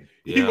playing,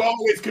 he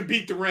always could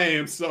beat the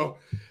Rams. So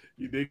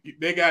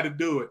they got to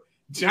do it.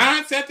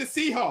 Giants at the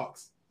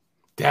Seahawks.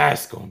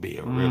 That's going to be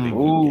a really good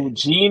Ooh, game.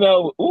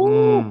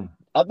 Geno.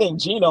 I think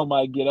Geno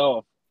might get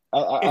off.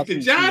 If the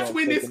Giants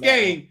win this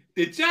game,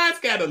 the Giants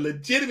got a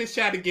legitimate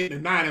shot at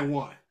getting to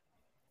 9-1.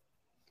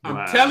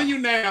 I'm telling you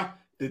now,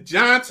 the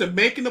Giants are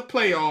making the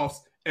playoffs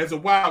as a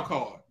wild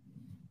card.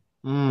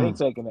 They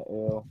taking the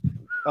L.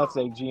 I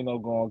say Gino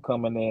going to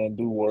come in there and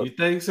do work. You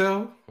think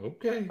so?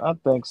 Okay. I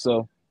think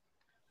so.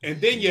 And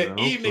then your Yeah, I hope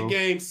evening so.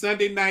 game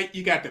Sunday night,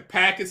 you got the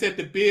Packers at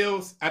the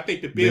Bills. I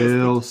think the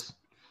Bills.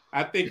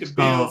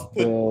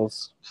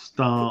 Bills.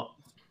 Stomp.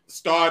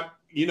 Start,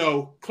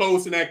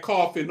 closing that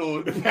coffin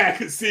on the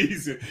Packers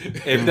season.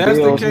 If that's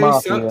Bills the case,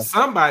 Mafia.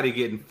 somebody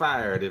getting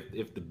fired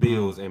if the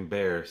Bills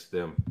embarrass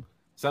them.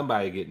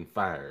 Somebody getting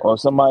fired. Or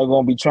somebody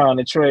going to be trying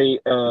to trade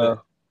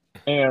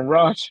Aaron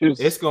Rodgers.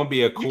 It's going to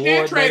be a coordinator. You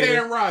can't trade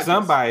Aaron Rodgers.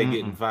 Somebody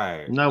getting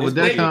fired. Not with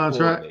that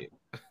contract.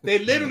 They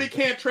literally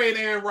can't trade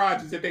Aaron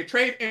Rodgers. If they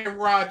trade Aaron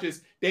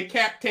Rodgers, their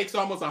cap takes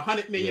almost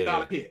 $100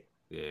 million hit.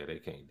 Yeah, they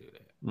can't do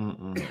that.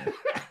 Yeah.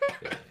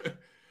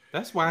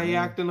 That's why he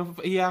acting a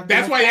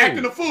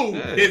fool.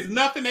 Yeah. There's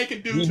nothing they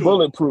can do He's to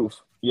bulletproof.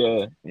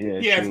 Yeah.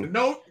 He has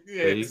no.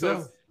 Yeah,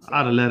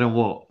 I'd have let him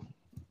walk.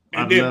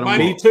 And then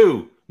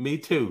Me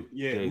too.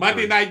 Yeah, J3.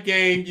 Monday night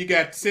game. You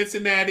got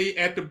Cincinnati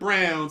at the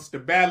Browns, the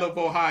Battle of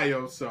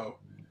Ohio. So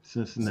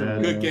Cincinnati.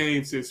 some good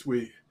games this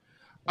week.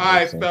 All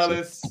right,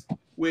 fellas.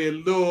 We're a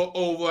little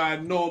over our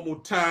normal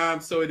time,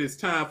 so it is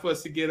time for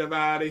us to get up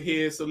out of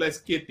here. So let's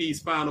get these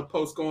final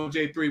posts going.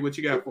 J3, what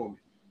you got for me?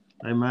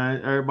 Hey,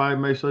 man, everybody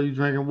make sure you're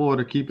drinking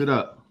water. Keep it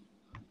up.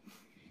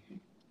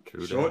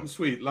 True Short and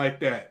sweet, like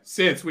that.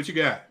 Sense, what you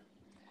got?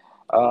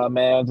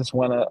 Man, just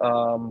want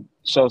to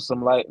show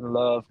some light and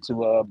love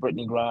to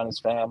Brittany Griner's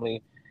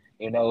family.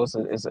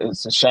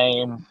 It's a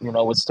shame,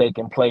 what's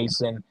taking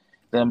place and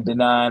them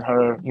denying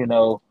her,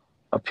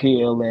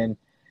 appeal and,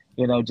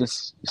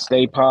 just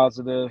stay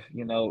positive.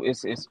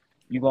 It's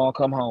you're gonna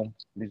come home.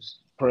 Just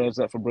prayers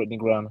up for Brittany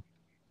Griner.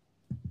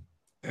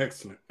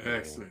 Excellent.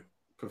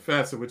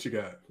 Professor, what you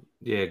got?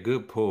 Yeah,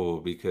 good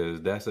pull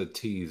because that's a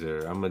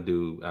teaser. I'm going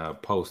to do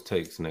post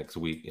takes next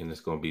week, and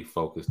it's going to be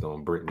focused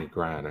on Brittany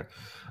Griner.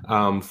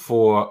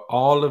 For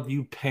all of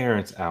you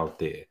parents out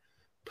there,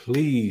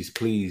 please,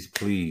 please,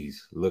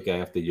 please look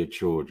after your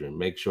children.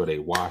 Make sure they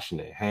washing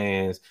their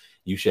hands.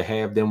 You should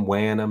have them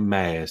wearing a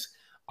mask.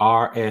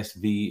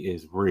 RSV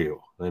is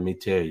real. Let me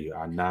tell you,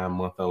 our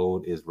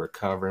 9-month-old is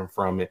recovering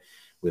from it.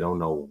 We don't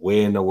know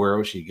where in the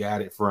world she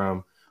got it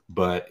from,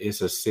 but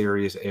it's a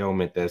serious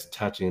ailment that's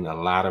touching a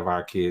lot of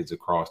our kids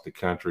across the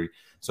country.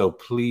 So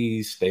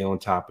please stay on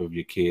top of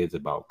your kids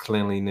about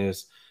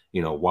cleanliness,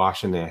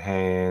 washing their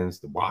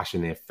hands,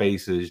 washing their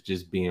faces,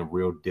 just being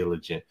real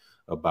diligent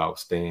about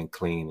staying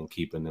clean and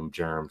keeping them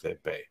germs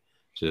at bay.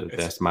 So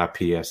that's my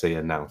PSA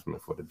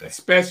announcement for the day.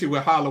 Especially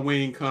with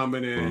Halloween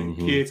coming and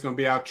kids going to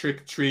be out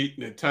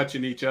trick-or-treating and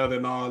touching each other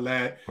and all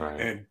that. Right.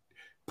 And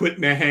putting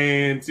their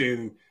hands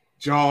in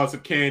jars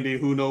of candy,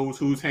 who knows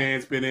whose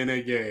hands been in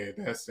it.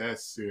 Yeah,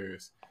 that's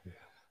serious. Yeah.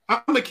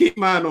 I'm going to keep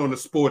mine on a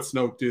sports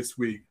note this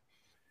week.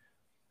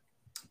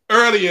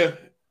 Earlier,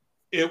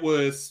 it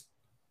was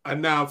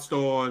announced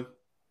on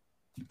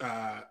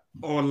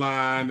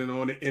online and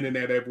on the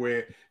internet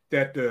everywhere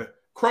that the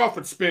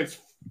Crawford-Spence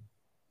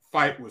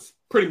fight was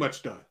pretty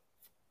much done.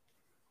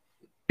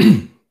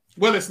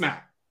 Well, it's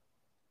not.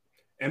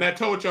 And I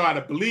told y'all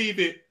to believe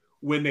it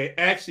when they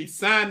actually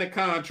signed the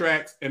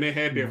contracts and they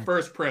had their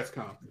first press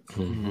conference.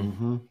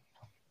 Mm-hmm.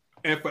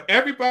 And for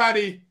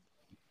everybody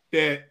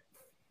that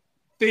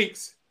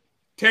thinks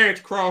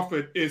Terrence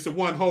Crawford is the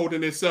one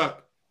holding this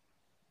up,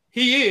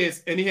 he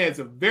is, and he has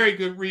a very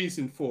good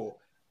reason for it.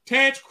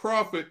 Terrence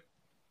Crawford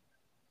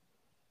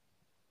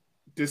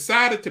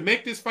decided to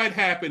make this fight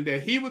happen,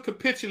 that he would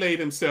capitulate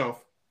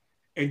himself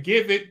and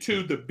give it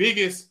to the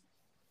biggest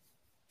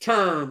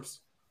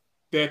terms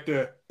that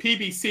the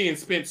PBC and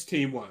Spence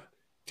team won.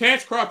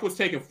 Terrence Crawford was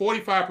taking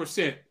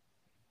 45%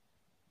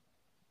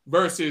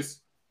 versus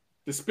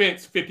the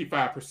Spence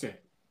 55%.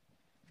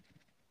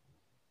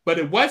 But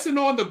it wasn't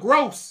on the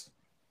gross.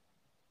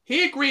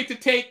 He agreed to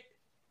take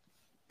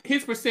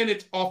his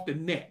percentage off the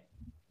net.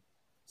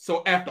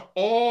 So after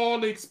all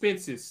the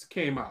expenses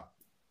came out.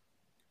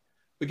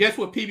 But guess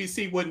what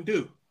PBC wouldn't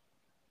do?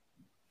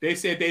 They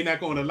said they're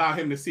not going to allow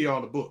him to see all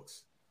the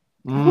books.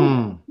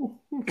 Mm.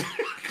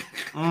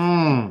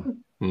 Now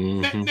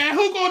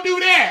who going to do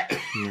that?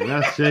 Yeah,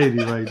 that's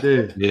shady right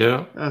there.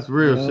 Yeah. That's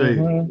real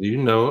shady. You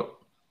know it.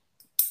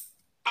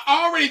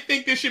 I already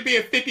think this should be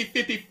a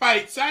 50-50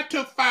 fight. So I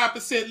took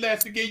 5%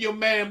 less to give your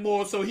man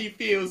more so he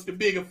feels the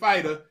bigger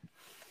fighter.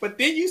 But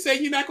then you say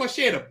you're not going to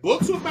share the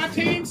books with my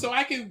team so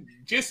I can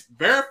just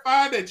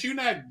verify that you're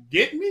not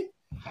getting me?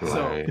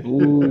 Right.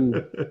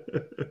 Ooh.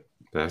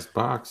 That's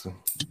boxing.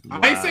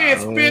 I ain't saying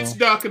Spence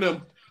dunking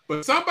him,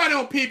 but somebody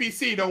on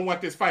PBC don't want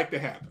this fight to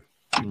happen.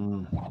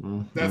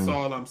 That's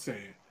all I'm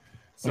saying.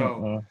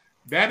 So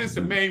that is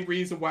the main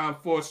reason why,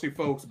 unfortunately,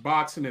 folks,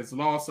 boxing has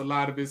lost a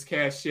lot of its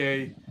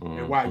cachet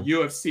and why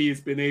UFC has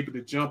been able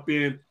to jump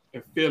in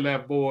and fill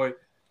that void.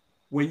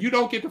 When you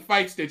don't get the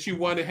fights that you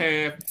want to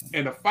have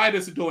and the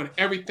fighters are doing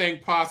everything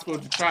possible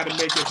to try to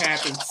make it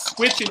happen,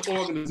 switching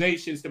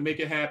organizations to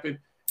make it happen,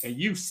 and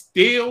you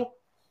still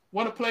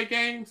want to play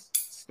games,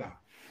 stop.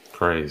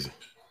 Crazy.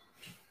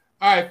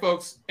 All right,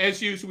 folks.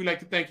 As usual, we'd like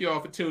to thank you all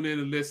for tuning in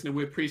and listening.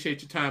 We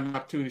appreciate your time and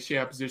opportunity to share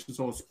our positions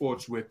on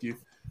sports with you.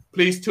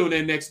 Please tune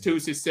in next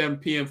Tuesday, 7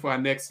 p.m. for our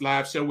next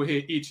live show. We're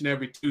here each and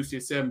every Tuesday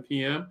at 7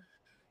 p.m.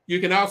 You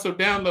can also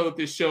download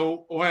this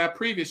show or our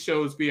previous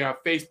shows via our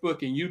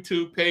Facebook and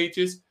YouTube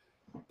pages,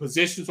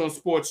 Positions on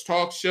Sports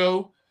Talk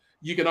Show.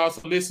 You can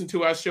also listen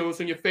to our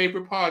shows on your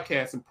favorite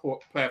podcasting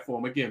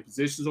platform. Again,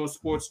 Positions on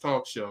Sports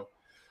Talk Show.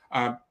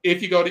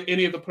 If you go to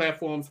any of the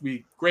platforms,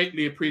 we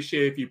greatly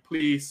appreciate if you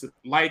please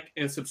like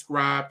and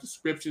subscribe.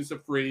 Subscriptions are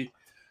free.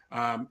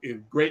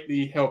 It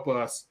greatly help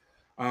us.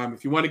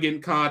 If you want to get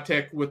in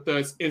contact with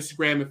us,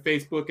 Instagram and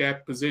Facebook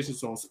at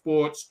Positions on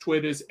Sports,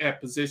 Twitter's at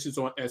Positions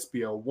on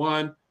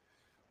SBL1.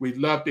 We'd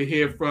love to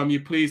hear from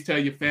you. Please tell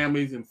your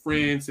families and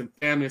friends and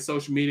family and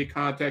social media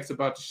contacts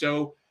about the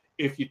show.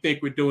 If you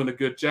think we're doing a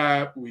good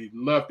job, we'd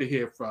love to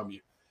hear from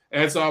you.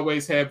 As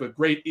always, have a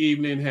great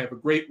evening. Have a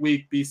great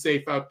week. Be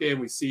safe out there,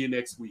 and we'll see you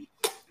next week.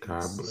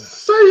 God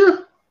bless. See ya.